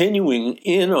continuing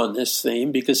in on this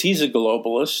theme because he's a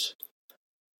globalist,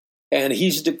 and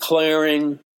he's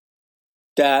declaring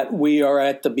that we are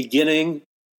at the beginning,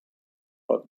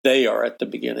 or they are at the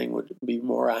beginning would be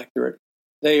more accurate.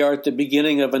 They are at the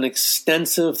beginning of an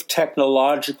extensive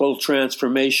technological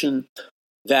transformation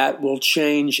that will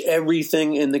change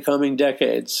everything in the coming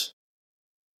decades.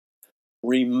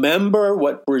 Remember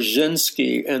what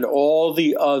Brzezinski and all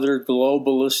the other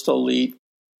globalist elite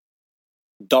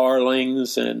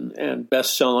darlings and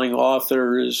best-selling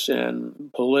authors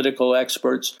and political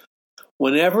experts,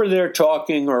 whenever they're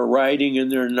talking or writing in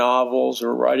their novels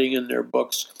or writing in their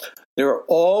books, they're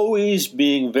always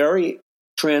being very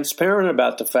transparent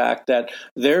about the fact that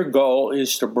their goal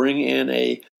is to bring in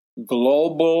a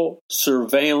global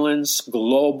surveillance,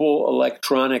 global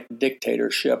electronic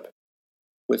dictatorship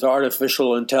with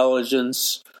artificial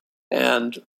intelligence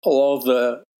and all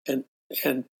the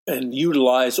and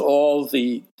utilize all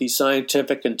the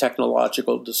scientific and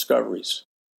technological discoveries.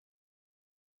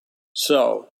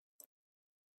 So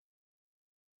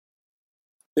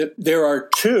there are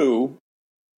two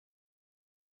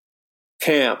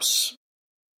camps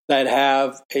that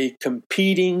have a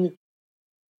competing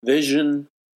vision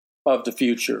of the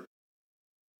future.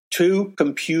 Two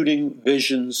competing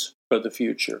visions for the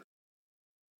future.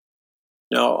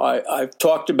 Now, I've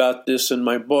talked about this in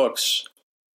my books,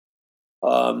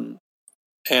 and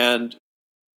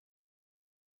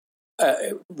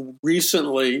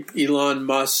recently Elon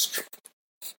Musk,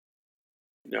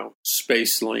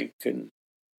 SpaceLink and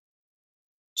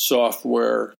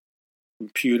software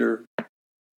computer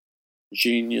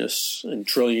genius and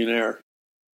trillionaire.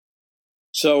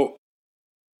 So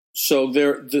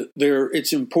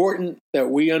it's important that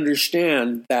we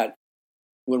understand that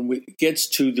when it gets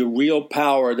to the real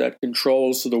power that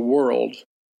controls the world,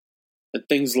 and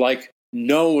things like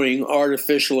knowing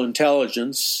artificial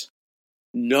intelligence,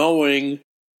 knowing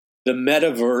the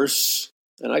metaverse,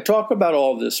 and I talk about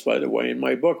all this, by the way, in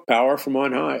my book, Power from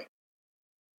On High.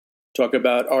 Talk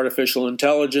about artificial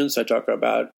intelligence, I talk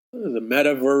about the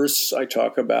metaverse, I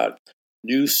talk about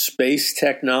new space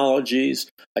technologies,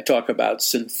 I talk about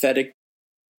synthetic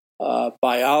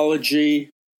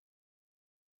biology.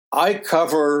 I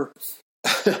cover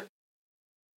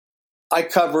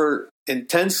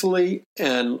intensely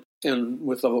and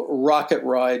with a rocket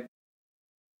ride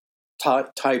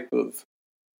type of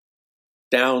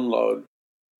download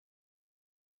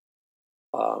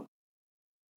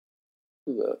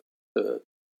the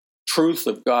truth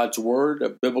of God's word, a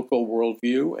biblical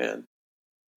worldview, and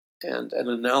an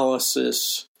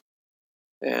analysis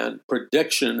and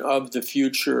prediction of the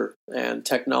future and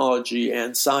technology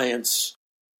and science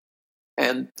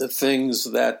and the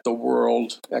things that the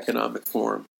World Economic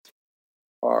Forum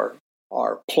are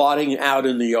plotting out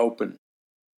in the open.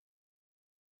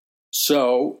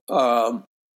 So the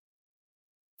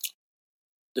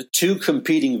two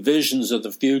competing visions of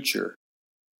the future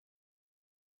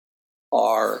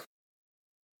are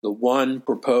the one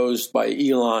proposed by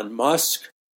Elon Musk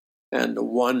and the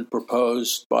one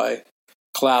proposed by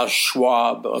Klaus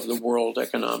Schwab of the World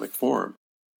Economic Forum.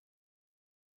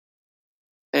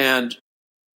 And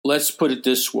let's put it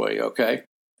this way, okay,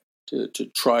 to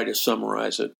try to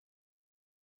summarize it.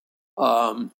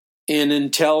 In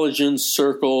intelligence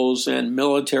circles and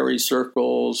military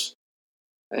circles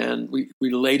and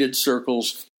related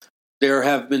circles, there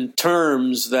have been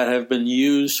terms that have been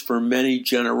used for many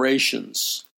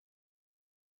generations.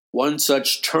 One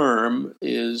such term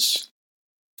is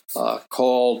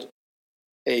called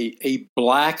a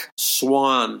black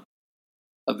swan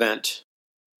event,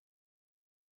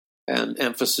 and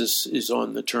emphasis is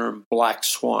on the term black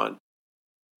swan.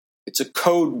 It's a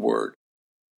code word.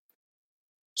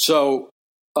 So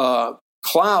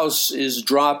Klaus is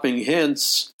dropping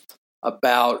hints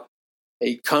about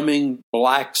a coming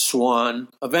black swan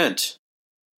event,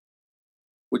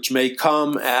 which may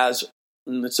come as,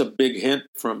 and it's a big hint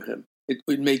from him, it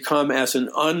may come as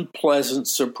an unpleasant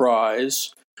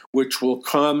surprise, which will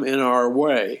come in our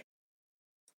way.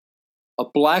 A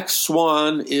black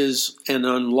swan is an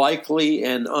unlikely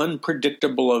and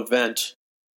unpredictable event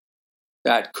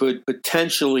that could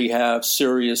potentially have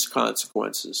serious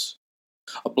consequences.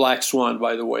 A black swan,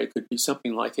 by the way, could be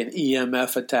something like an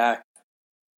EMF attack,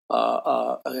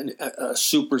 a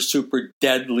super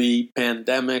deadly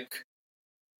pandemic,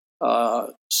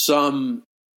 some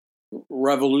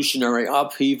revolutionary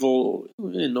upheaval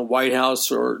in the White House,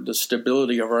 or the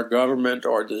stability of our government,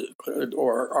 or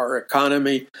our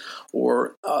economy,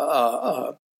 or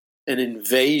an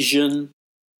invasion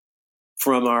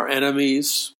from our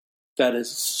enemies that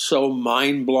is so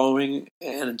mind-blowing,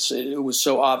 and it was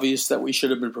so obvious that we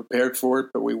should have been prepared for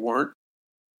it, but we weren't.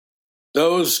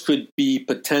 Those could be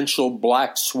potential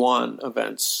black swan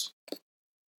events.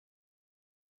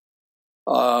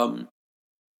 Now,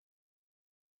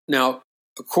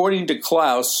 according to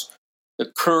Klaus, the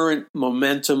current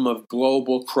momentum of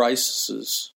global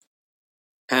crises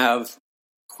have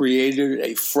created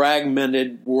a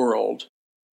fragmented world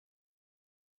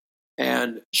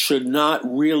and should not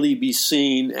really be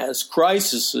seen as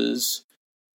crises,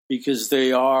 because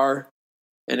they are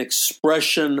an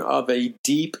expression of a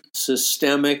deep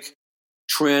systemic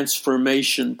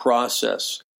transformation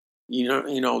process. You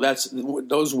know that's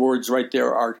those words right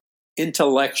there are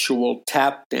intellectual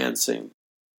tap dancing.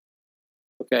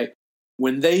 Okay,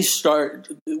 when they speak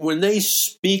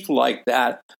like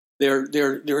that,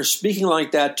 they're speaking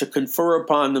like that to confer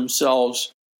upon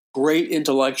themselves great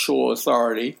intellectual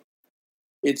authority.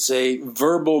 It's a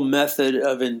verbal method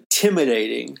of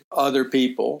intimidating other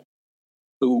people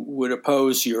who would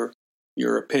oppose your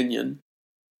opinion,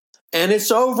 and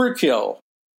it's overkill.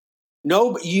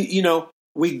 No,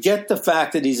 we get the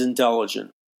fact that he's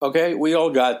intelligent. Okay, we all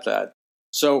got that.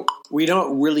 So we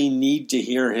don't really need to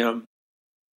hear him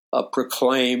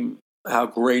proclaim how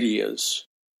great he is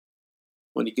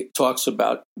when he talks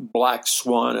about black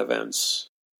swan events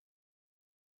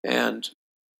and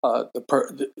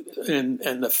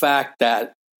the fact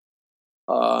that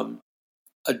a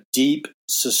deep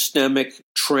systemic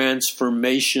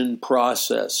transformation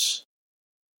process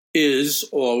is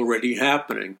already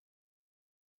happening.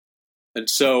 And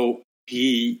so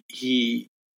he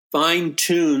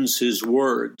fine-tunes his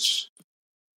words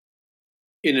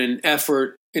in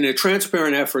a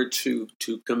transparent effort to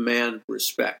command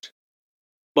respect.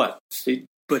 But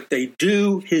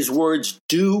his words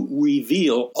do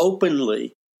reveal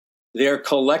openly their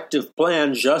collective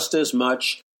plan just as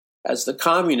much as the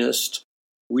communists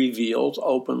revealed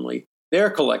openly their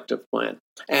collective plan.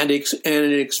 And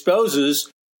it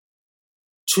exposes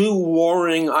two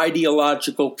warring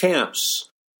ideological camps,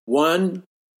 one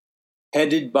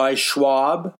headed by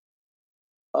Schwab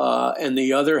and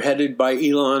the other headed by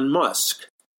Elon Musk.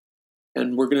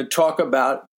 And we're going to talk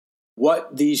about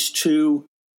what these two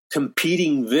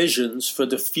competing visions for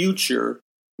the future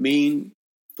mean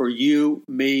for you,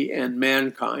 me, and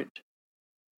mankind.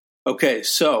 Okay,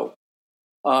 so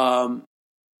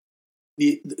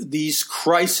these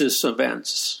crisis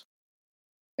events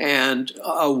and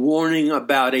a warning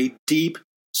about a deep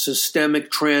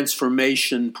systemic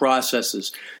transformation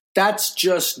processes, that's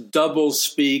just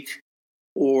doublespeak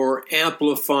or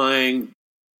amplifying.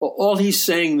 All he's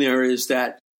saying there is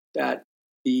that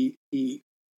the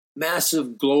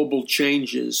massive global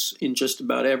changes in just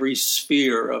about every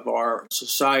sphere of our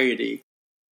society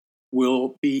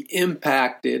will be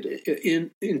impacted,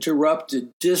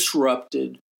 interrupted,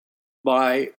 disrupted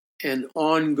by an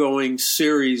ongoing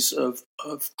series of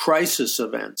crisis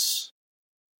events.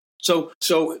 So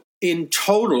in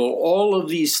total, all of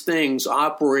these things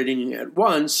operating at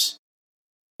once,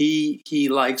 he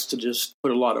likes to just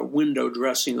put a lot of window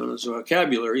dressing on his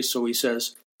vocabulary. So he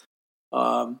says,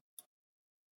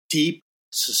 deep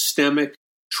systemic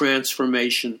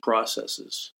transformation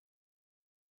processes,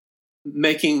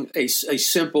 making a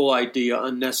simple idea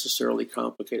unnecessarily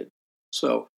complicated.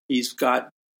 So he's got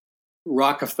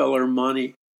Rockefeller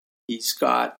money. He's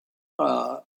got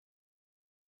the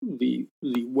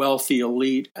wealthy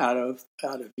elite out of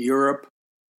Europe,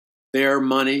 their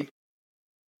money.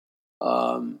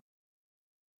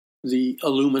 The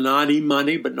Illuminati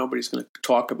money, but nobody's going to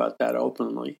talk about that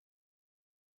openly.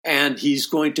 And he's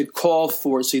going to call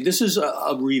for, this is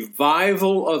a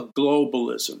revival of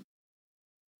globalism.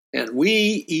 And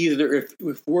we either,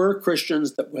 if we're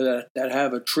Christians that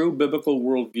have a true biblical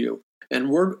worldview, and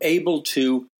we're able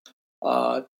to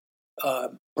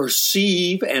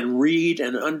perceive and read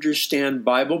and understand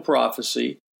Bible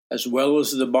prophecy as well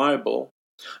as the Bible,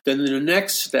 then the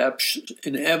next step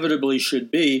inevitably should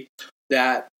be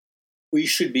that we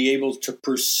should be able to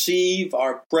perceive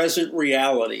our present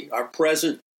reality, our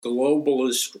present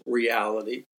globalist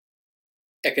reality,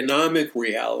 economic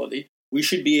reality. We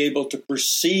should be able to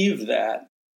perceive that.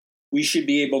 We should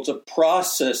be able to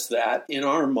process that in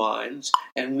our minds,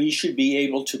 and we should be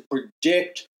able to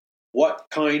predict what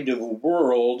kind of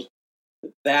world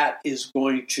that is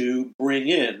going to bring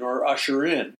in or usher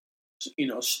in,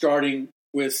 starting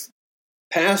with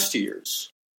past years.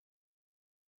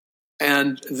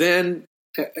 And then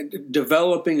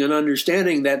developing an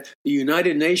understanding that the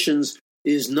United Nations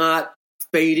is not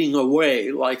fading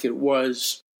away like it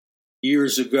was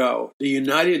years ago. The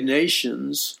United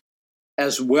Nations,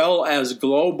 as well as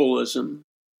globalism,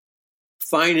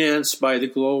 financed by the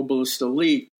globalist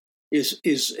elite, is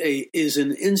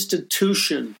an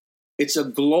institution. It's a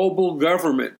global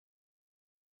government.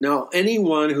 Now,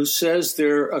 anyone who says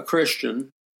they're a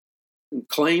Christian and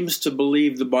claims to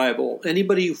believe the Bible,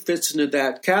 anybody who fits into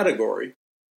that category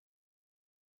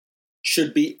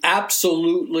should be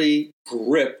absolutely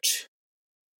gripped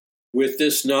with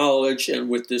this knowledge and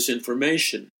with this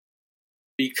information,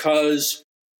 because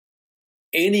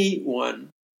anyone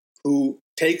who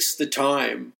takes the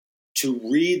time to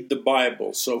read the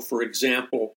Bible, so for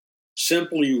example,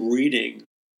 simply reading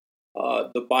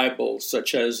the Bible,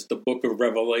 such as the book of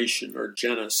Revelation or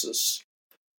Genesis,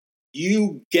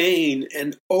 you gain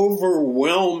an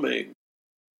overwhelming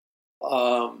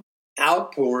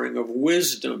outpouring of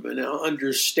wisdom and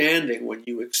understanding when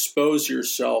you expose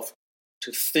yourself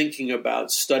to thinking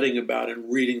about, studying about,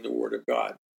 and reading the Word of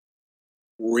God.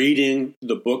 Reading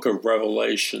the book of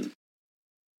Revelation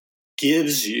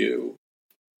gives you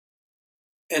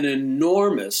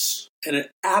an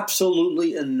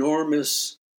absolutely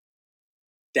enormous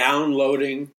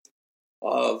downloading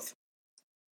of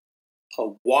a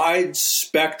wide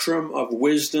spectrum of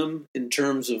wisdom in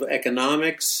terms of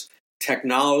economics,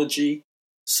 technology,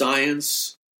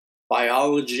 science,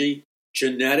 biology,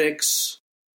 genetics,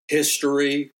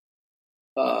 history,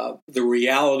 the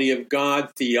reality of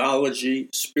God, theology,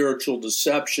 spiritual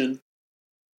deception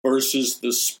versus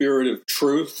the spirit of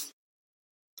truth.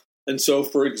 And so,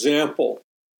 for example,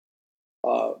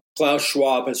 Klaus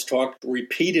Schwab has talked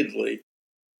repeatedly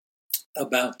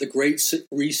about the Great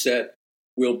Reset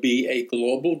will be a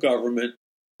global government,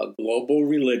 a global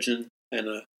religion, and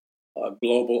a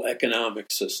global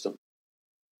economic system.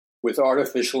 with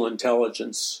artificial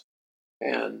intelligence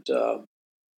and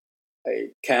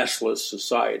a cashless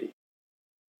society.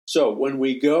 So when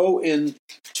we go into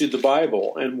the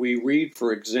Bible and we read,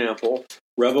 for example,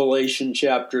 Revelation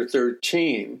chapter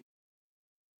 13,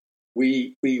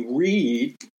 we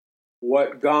read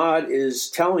what God is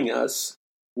telling us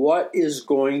what is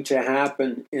going to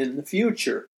happen in the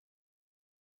future.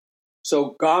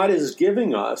 So God is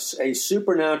giving us a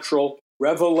supernatural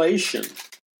revelation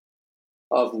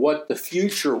of what the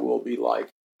future will be like.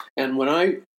 And when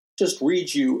I just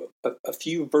read you a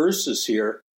few verses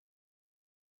here,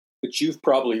 which you've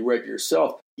probably read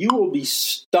yourself, you will be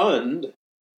stunned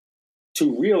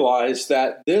to realize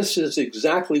that this is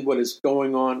exactly what is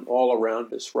going on all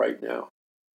around us right now.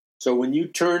 So when you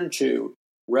turn to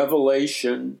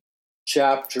Revelation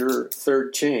chapter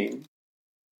 13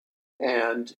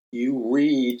 and you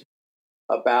read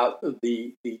about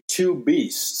the two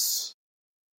beasts,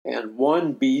 and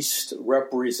one beast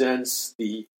represents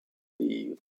the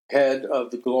head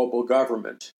of the global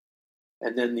government,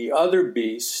 and then the other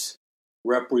beast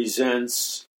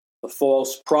represents the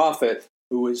false prophet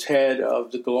who is head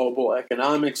of the global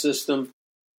economic system,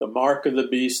 the mark of the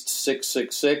beast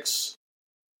 666,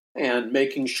 and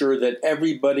making sure that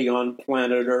everybody on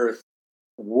planet Earth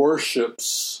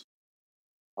worships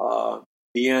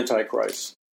the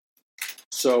Antichrist.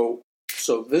 So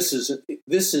this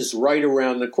is right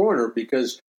around the corner,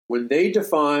 because when they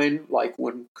define, like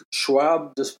when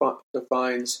Schwab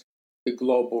defines the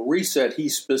global reset, he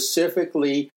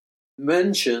specifically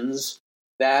mentions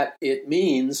that it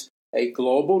means a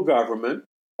global government,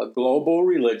 a global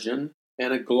religion,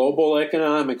 and a global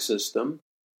economic system,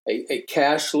 a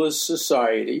cashless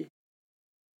society.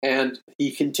 And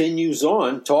he continues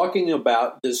on talking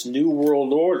about this new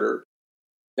world order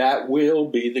that will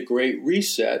be the Great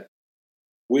Reset,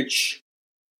 which,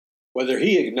 whether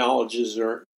he acknowledges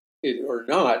it or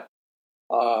not,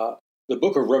 the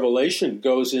book of Revelation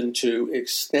goes into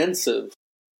extensive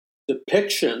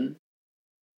depiction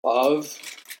of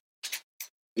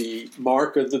the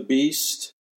mark of the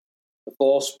beast, the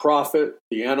false prophet,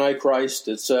 the Antichrist,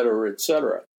 etc.,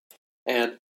 etc.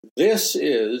 And there's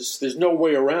no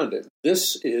way around it.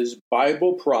 This is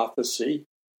Bible prophecy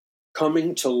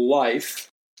coming to life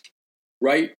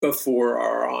right before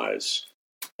our eyes.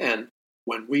 And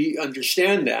when we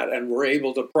understand that and we're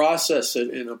able to process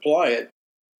it and apply it,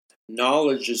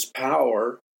 knowledge is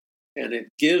power, and it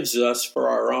gives us, for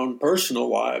our own personal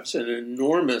lives, an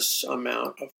enormous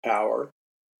amount of power.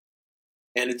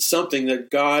 And it's something that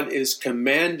God is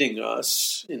commanding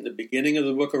us in the beginning of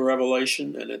the book of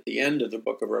Revelation and at the end of the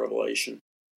book of Revelation.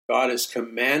 God is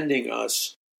commanding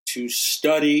us to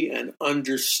study and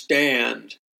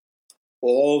understand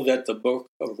all that the book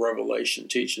of Revelation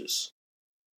teaches.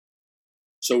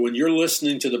 So when you're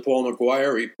listening to the Paul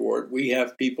McGUIRE Report, we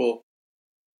have people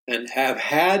and have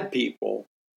had people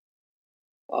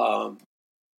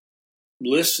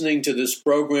listening to this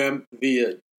program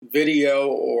via video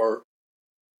or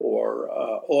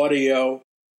audio,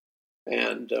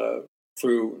 and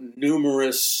through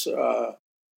numerous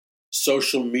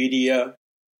social media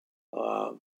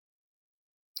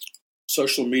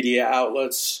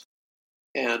outlets,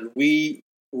 and we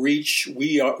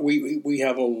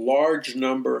have a large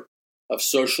number of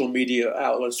social media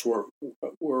outlets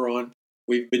we're on.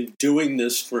 We've been doing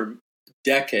this for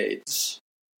decades.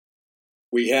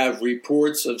 We have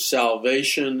reports of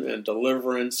salvation and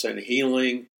deliverance and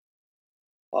healing.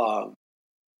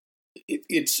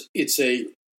 It's a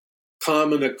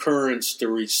common occurrence to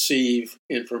receive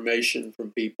information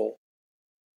from people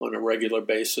on a regular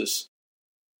basis,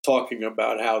 talking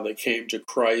about how they came to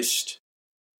Christ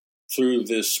through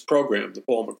this program, the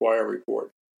Paul McGUIRE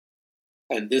Report.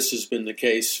 And this has been the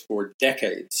case for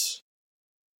decades.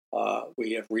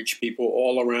 We have reached people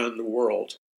all around the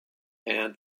world.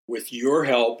 And with your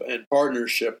help and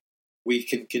partnership, we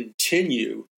can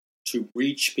continue to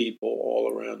reach people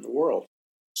all around the world.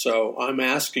 So I'm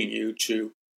asking you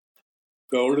to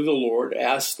go to the Lord,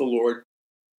 ask the Lord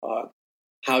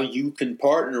how you can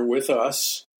partner with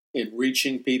us in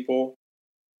reaching people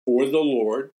for the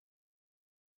Lord,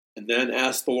 and then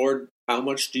ask the Lord, how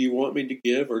much do you want me to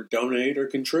give or donate or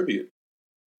contribute?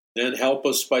 Then help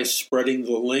us by spreading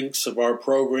the links of our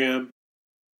program,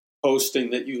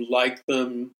 posting that you like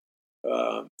them,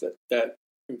 that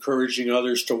encouraging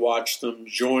others to watch them,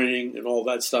 joining, and all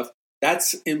that stuff.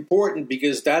 That's important,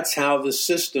 because that's how the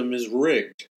system is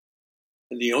rigged.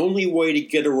 And the only way to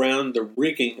get around the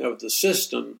rigging of the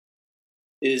system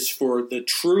is for the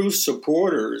true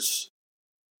supporters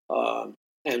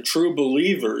and true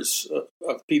believers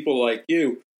of people like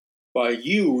you, by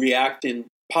you reacting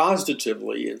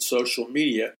positively in social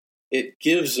media it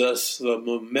gives us the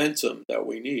momentum that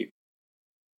we need,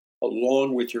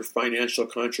 along with your financial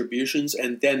contributions,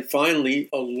 and then finally,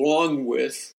 along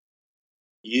with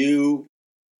you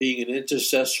being an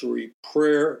intercessory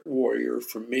prayer warrior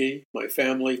for me, my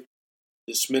family,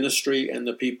 this ministry, and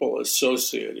the people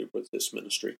associated with this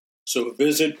ministry. So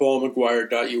visit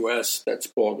paulmcguire.us. That's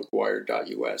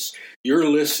paulmcguire.us. You're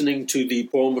listening to the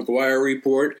Paul McGuire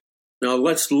Report. Now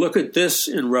let's look at this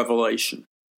in Revelation.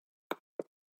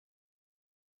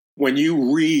 When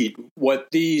you read what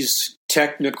these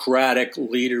technocratic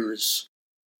leaders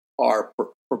are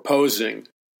proposing,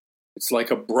 it's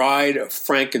like a Bride of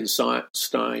Frankenstein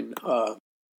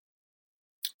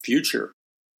future.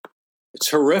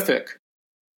 It's horrific.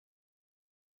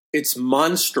 It's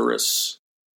monstrous.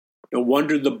 No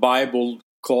wonder the Bible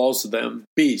calls them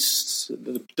beasts.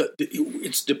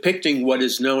 It's depicting what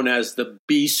is known as the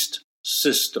beast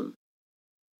system.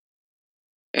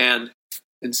 And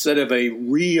instead of a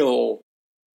real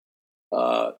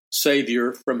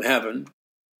savior from heaven,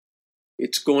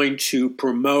 it's going to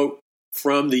promote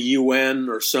from the UN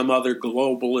or some other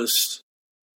globalist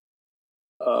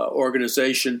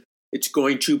organization, it's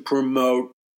going to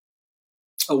promote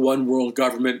a one world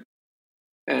government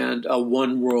and a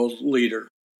one world leader.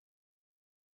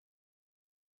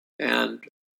 And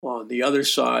on the other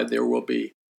side, there will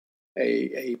be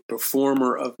a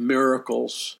performer of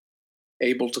miracles,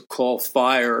 able to call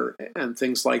fire and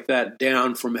things like that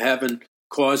down from heaven,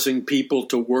 causing people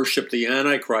to worship the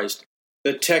Antichrist.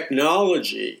 The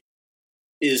technology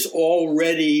is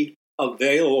already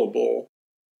available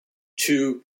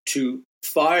to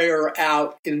fire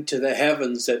out into the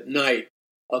heavens at night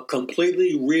a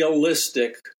completely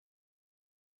realistic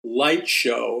light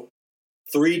show,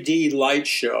 3D light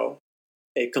show,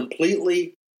 a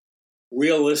completely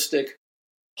realistic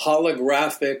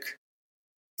holographic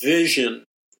vision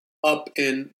up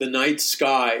in the night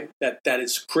sky that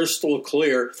is crystal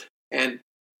clear and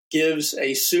gives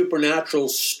a supernatural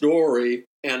story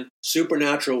and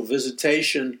supernatural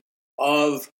visitation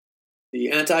of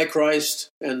the Antichrist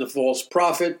and the false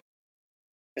prophet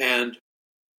and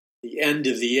the end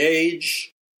of the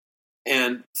age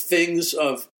and things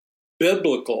of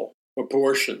biblical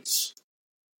proportions.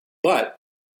 But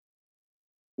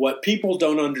what people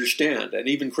don't understand, and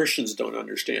even Christians don't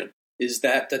understand, is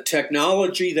that the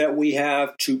technology that we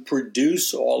have to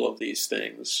produce all of these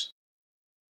things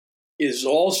is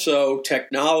also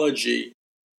technology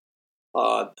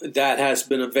that has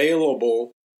been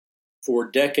available for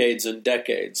decades and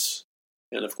decades.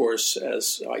 And of course,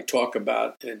 as I talk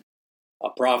about in A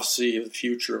Prophecy of the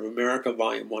Future of America,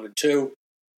 Volume 1 and 2,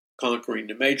 Conquering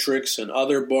the Matrix, and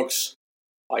other books,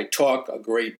 I talk a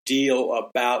great deal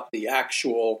about the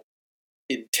actual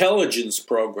intelligence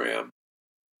program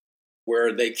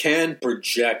where they can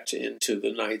project into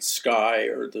the night sky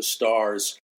or the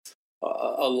stars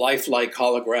a lifelike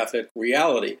holographic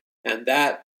reality. And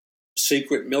that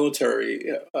secret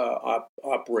military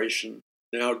operation,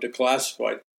 now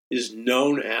declassified, is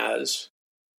known as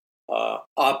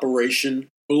Operation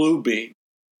Bluebeam.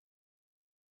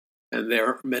 And there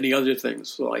are many other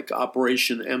things like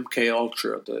Operation MK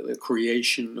Ultra, the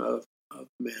creation of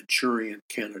Manchurian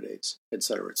candidates, et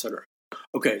cetera, et cetera.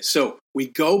 Okay, so we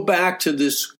go back to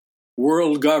this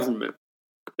world government.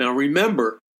 Now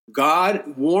remember,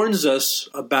 God warns us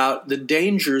about the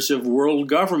dangers of world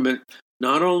government,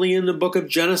 not only in the book of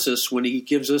Genesis when he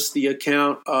gives us the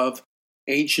account of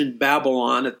ancient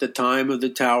Babylon at the time of the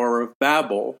Tower of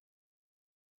Babel,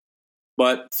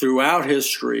 but throughout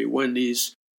history when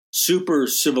these super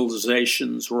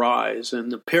civilizations rise and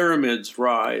the pyramids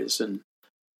rise and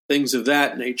things of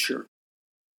that nature.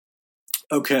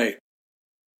 Okay,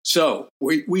 so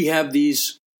we have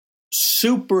these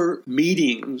super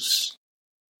meetings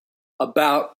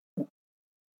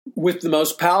with the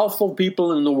most powerful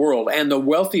people in the world and the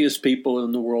wealthiest people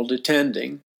in the world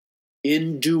attending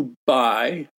in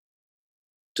Dubai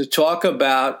to talk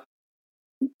about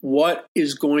what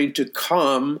is going to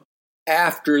come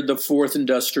after the Fourth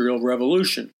Industrial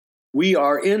Revolution. We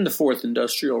are in the Fourth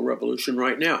Industrial Revolution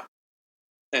right now.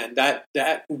 And that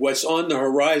what's on the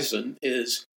horizon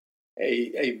is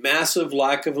a massive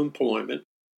lack of employment,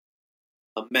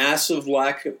 a massive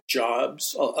lack of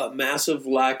jobs, a massive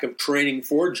lack of training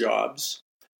for jobs,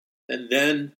 and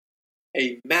then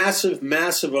a massive,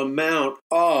 massive amount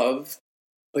of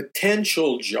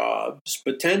potential jobs,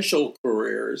 potential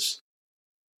careers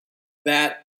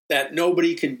that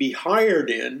nobody can be hired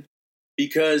in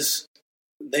because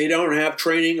they don't have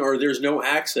training or there's no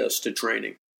access to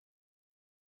training.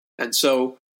 And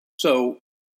so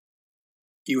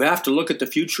you have to look at the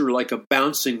future like a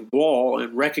bouncing ball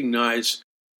and recognize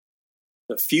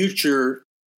The future,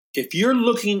 if you're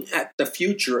looking at the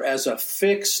future as a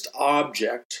fixed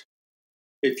object,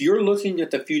 and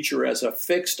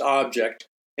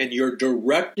you're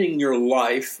directing your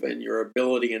life and your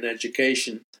ability and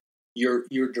education, you're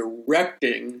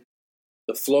directing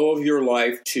the flow of your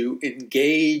life to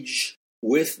engage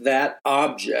with that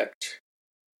object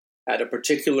at a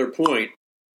particular point,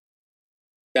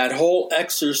 that whole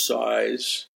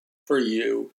exercise for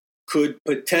you could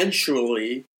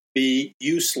potentially be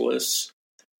useless,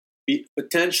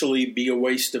 potentially be a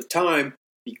waste of time,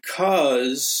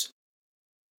 because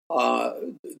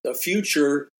the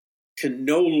future can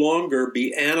no longer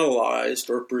be analyzed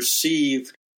or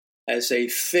perceived as a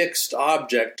fixed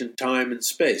object in time and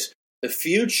space. The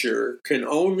future can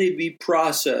only be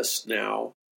processed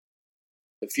now.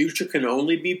 The future can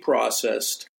only be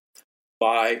processed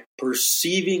by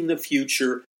perceiving the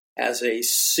future as a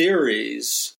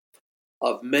series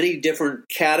of many different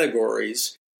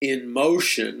categories in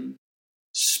motion,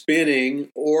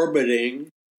 spinning, orbiting,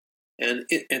 and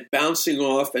bouncing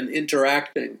off and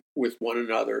interacting with one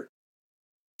another,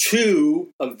 to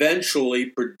eventually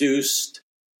produce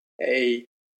a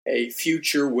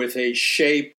future with a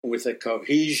shape, with a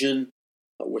cohesion,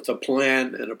 with a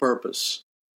plan and a purpose.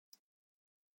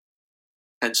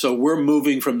 And so we're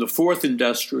moving from the fourth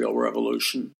industrial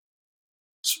revolution,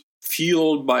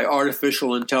 fueled by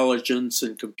artificial intelligence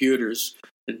and computers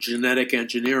and genetic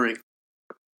engineering,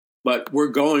 but we're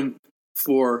going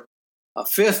for a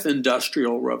fifth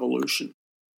industrial revolution.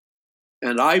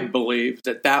 And I believe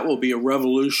that will be a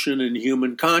revolution in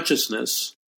human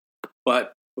consciousness.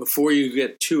 But before you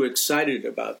get too excited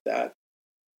about that,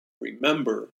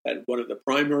 remember that one of the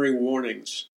primary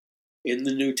warnings in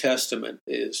the New Testament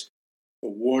is the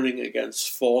warning against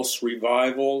false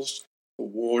revivals, the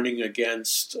warning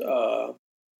against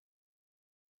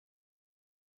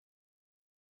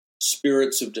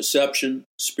spirits of deception,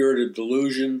 spirit of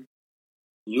delusion,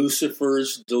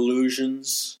 Lucifer's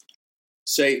delusions,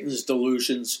 Satan's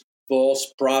delusions,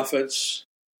 false prophets,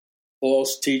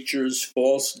 false teachers,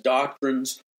 false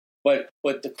doctrines. But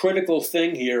the critical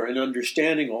thing here in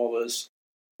understanding all this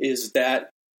is that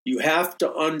you have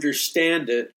to understand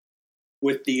it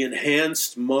with the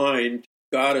enhanced mind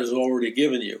God has already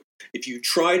given you. If you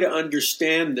try to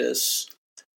understand this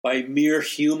by mere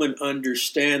human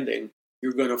understanding,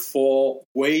 you're going to fall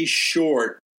way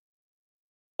short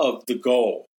of the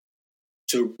goal.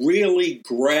 To really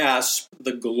grasp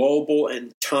the global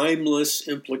and timeless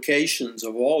implications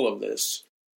of all of this,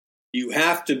 you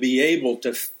have to be able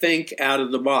to think out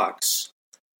of the box.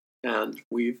 And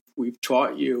we've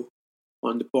taught you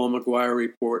on the Paul McGUIRE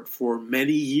Report for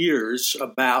many years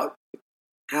about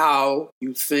how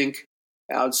you think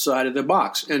outside of the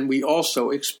box. And we also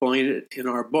explain it in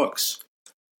our books,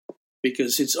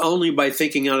 because it's only by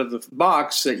thinking out of the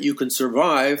box that you can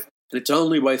survive. And it's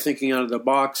only by thinking out of the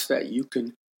box that you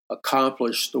can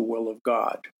accomplish the will of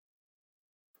God.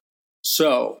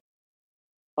 So,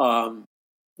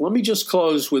 let me just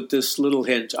close with this little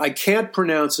hint. I can't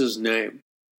pronounce his name.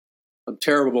 I'm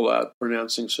terrible at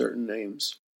pronouncing certain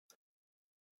names.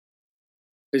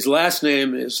 His last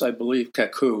name is, I believe,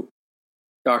 Kaku,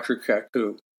 Dr.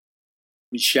 Kaku.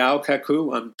 Michao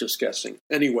Kaku, I'm just guessing.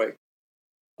 Anyway,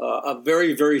 a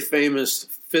very, very famous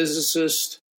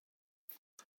physicist,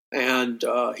 and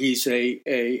he's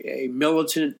a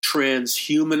militant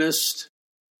transhumanist.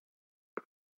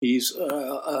 He's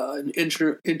an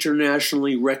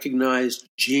internationally recognized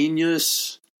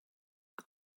genius,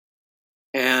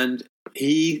 and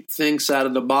he thinks out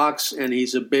of the box, and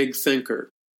he's a big thinker.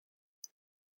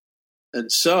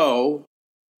 And so,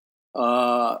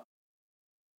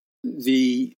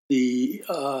 the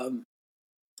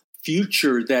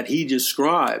future that he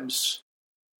describes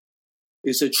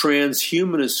is a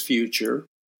transhumanist future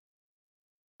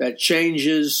that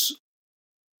changes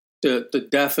the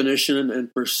definition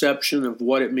and perception of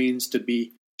what it means to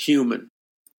be human.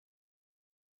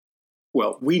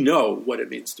 Well, we know what it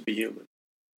means to be human,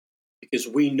 because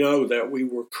we know that we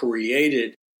were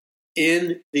created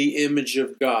in the image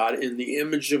of God. In the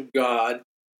image of God,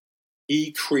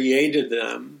 He created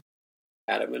them,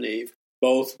 Adam and Eve,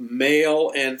 both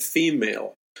male and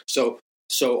female. So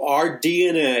our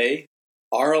DNA,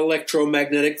 our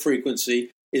electromagnetic frequency,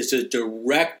 is a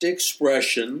direct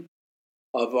expression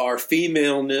of our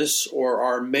femaleness or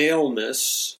our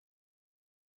maleness.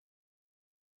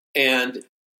 And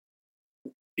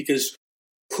because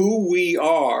who we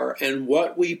are and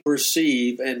what we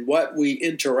perceive and what we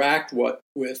interact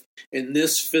with in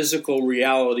this physical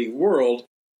reality world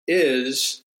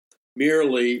is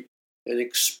merely an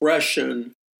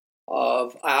expression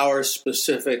of our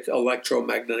specific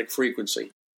electromagnetic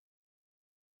frequency.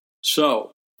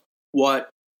 So, what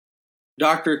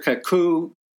Dr.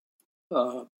 Kaku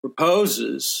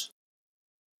proposes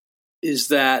is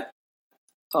that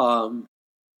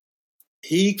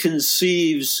he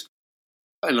conceives,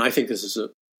 and I think this is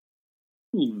a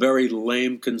very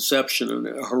lame conception and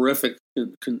a horrific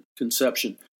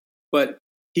conception, but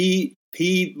he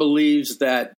believes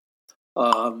that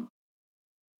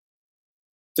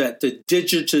that the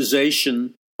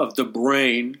digitization of the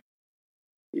brain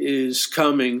is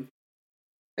coming,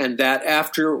 and that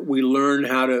after we learn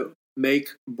how to make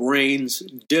brains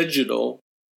digital,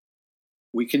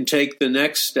 we can take the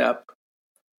next step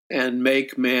and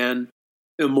make man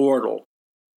immortal,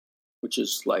 which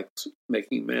is like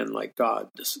making man like God,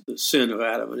 the sin of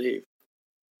Adam and Eve.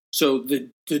 So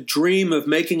the dream of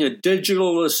making a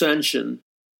digital ascension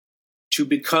to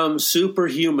become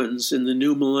superhumans in the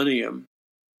new millennium,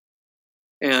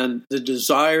 and the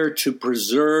desire to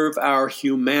preserve our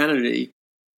humanity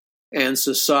and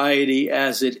society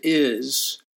as it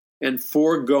is, and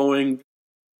foregoing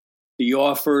the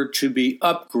offer to be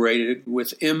upgraded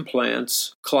with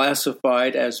implants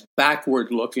classified as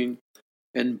backward-looking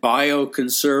and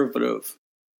bioconservative,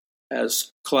 as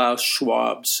Klaus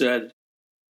Schwab stated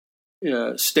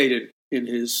in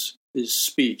his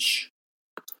speech.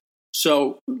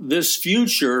 So this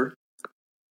future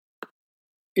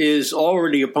is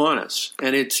already upon us,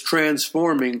 and it's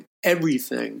transforming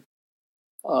everything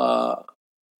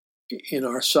in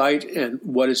our sight and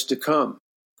what is to come.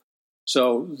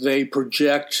 So they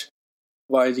project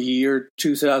by the year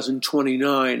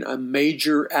 2029 a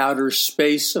major outer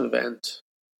space event.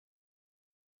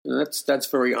 And that's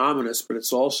very ominous, but it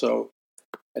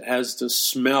has the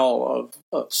smell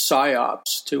of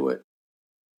psyops to it.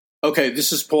 Okay,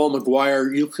 this is Paul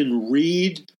McGUIRE. You can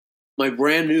read my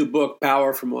brand new book,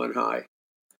 Power from On High.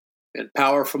 And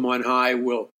Power from On High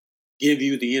will give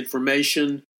you the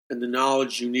information and the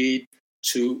knowledge you need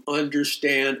to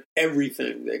understand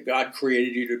everything that God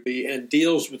created you to be, and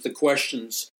deals with the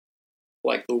questions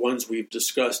like the ones we've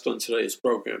discussed on today's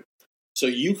program. So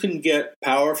you can get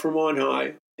Power from On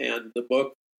High and the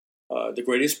book, The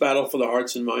Greatest Battle for the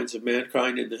Hearts and Minds of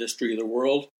Mankind in the History of the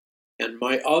World. And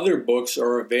my other books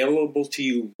are available to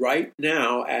you right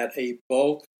now at a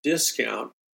bulk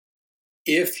discount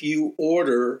if you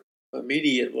order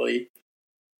immediately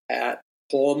at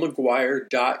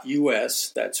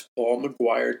paulmcguire.us. That's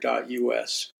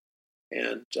paulmcguire.us.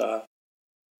 And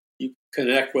you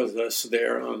connect with us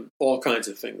there on all kinds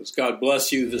of things. God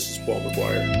bless you. This is Paul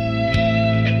McGUIRE.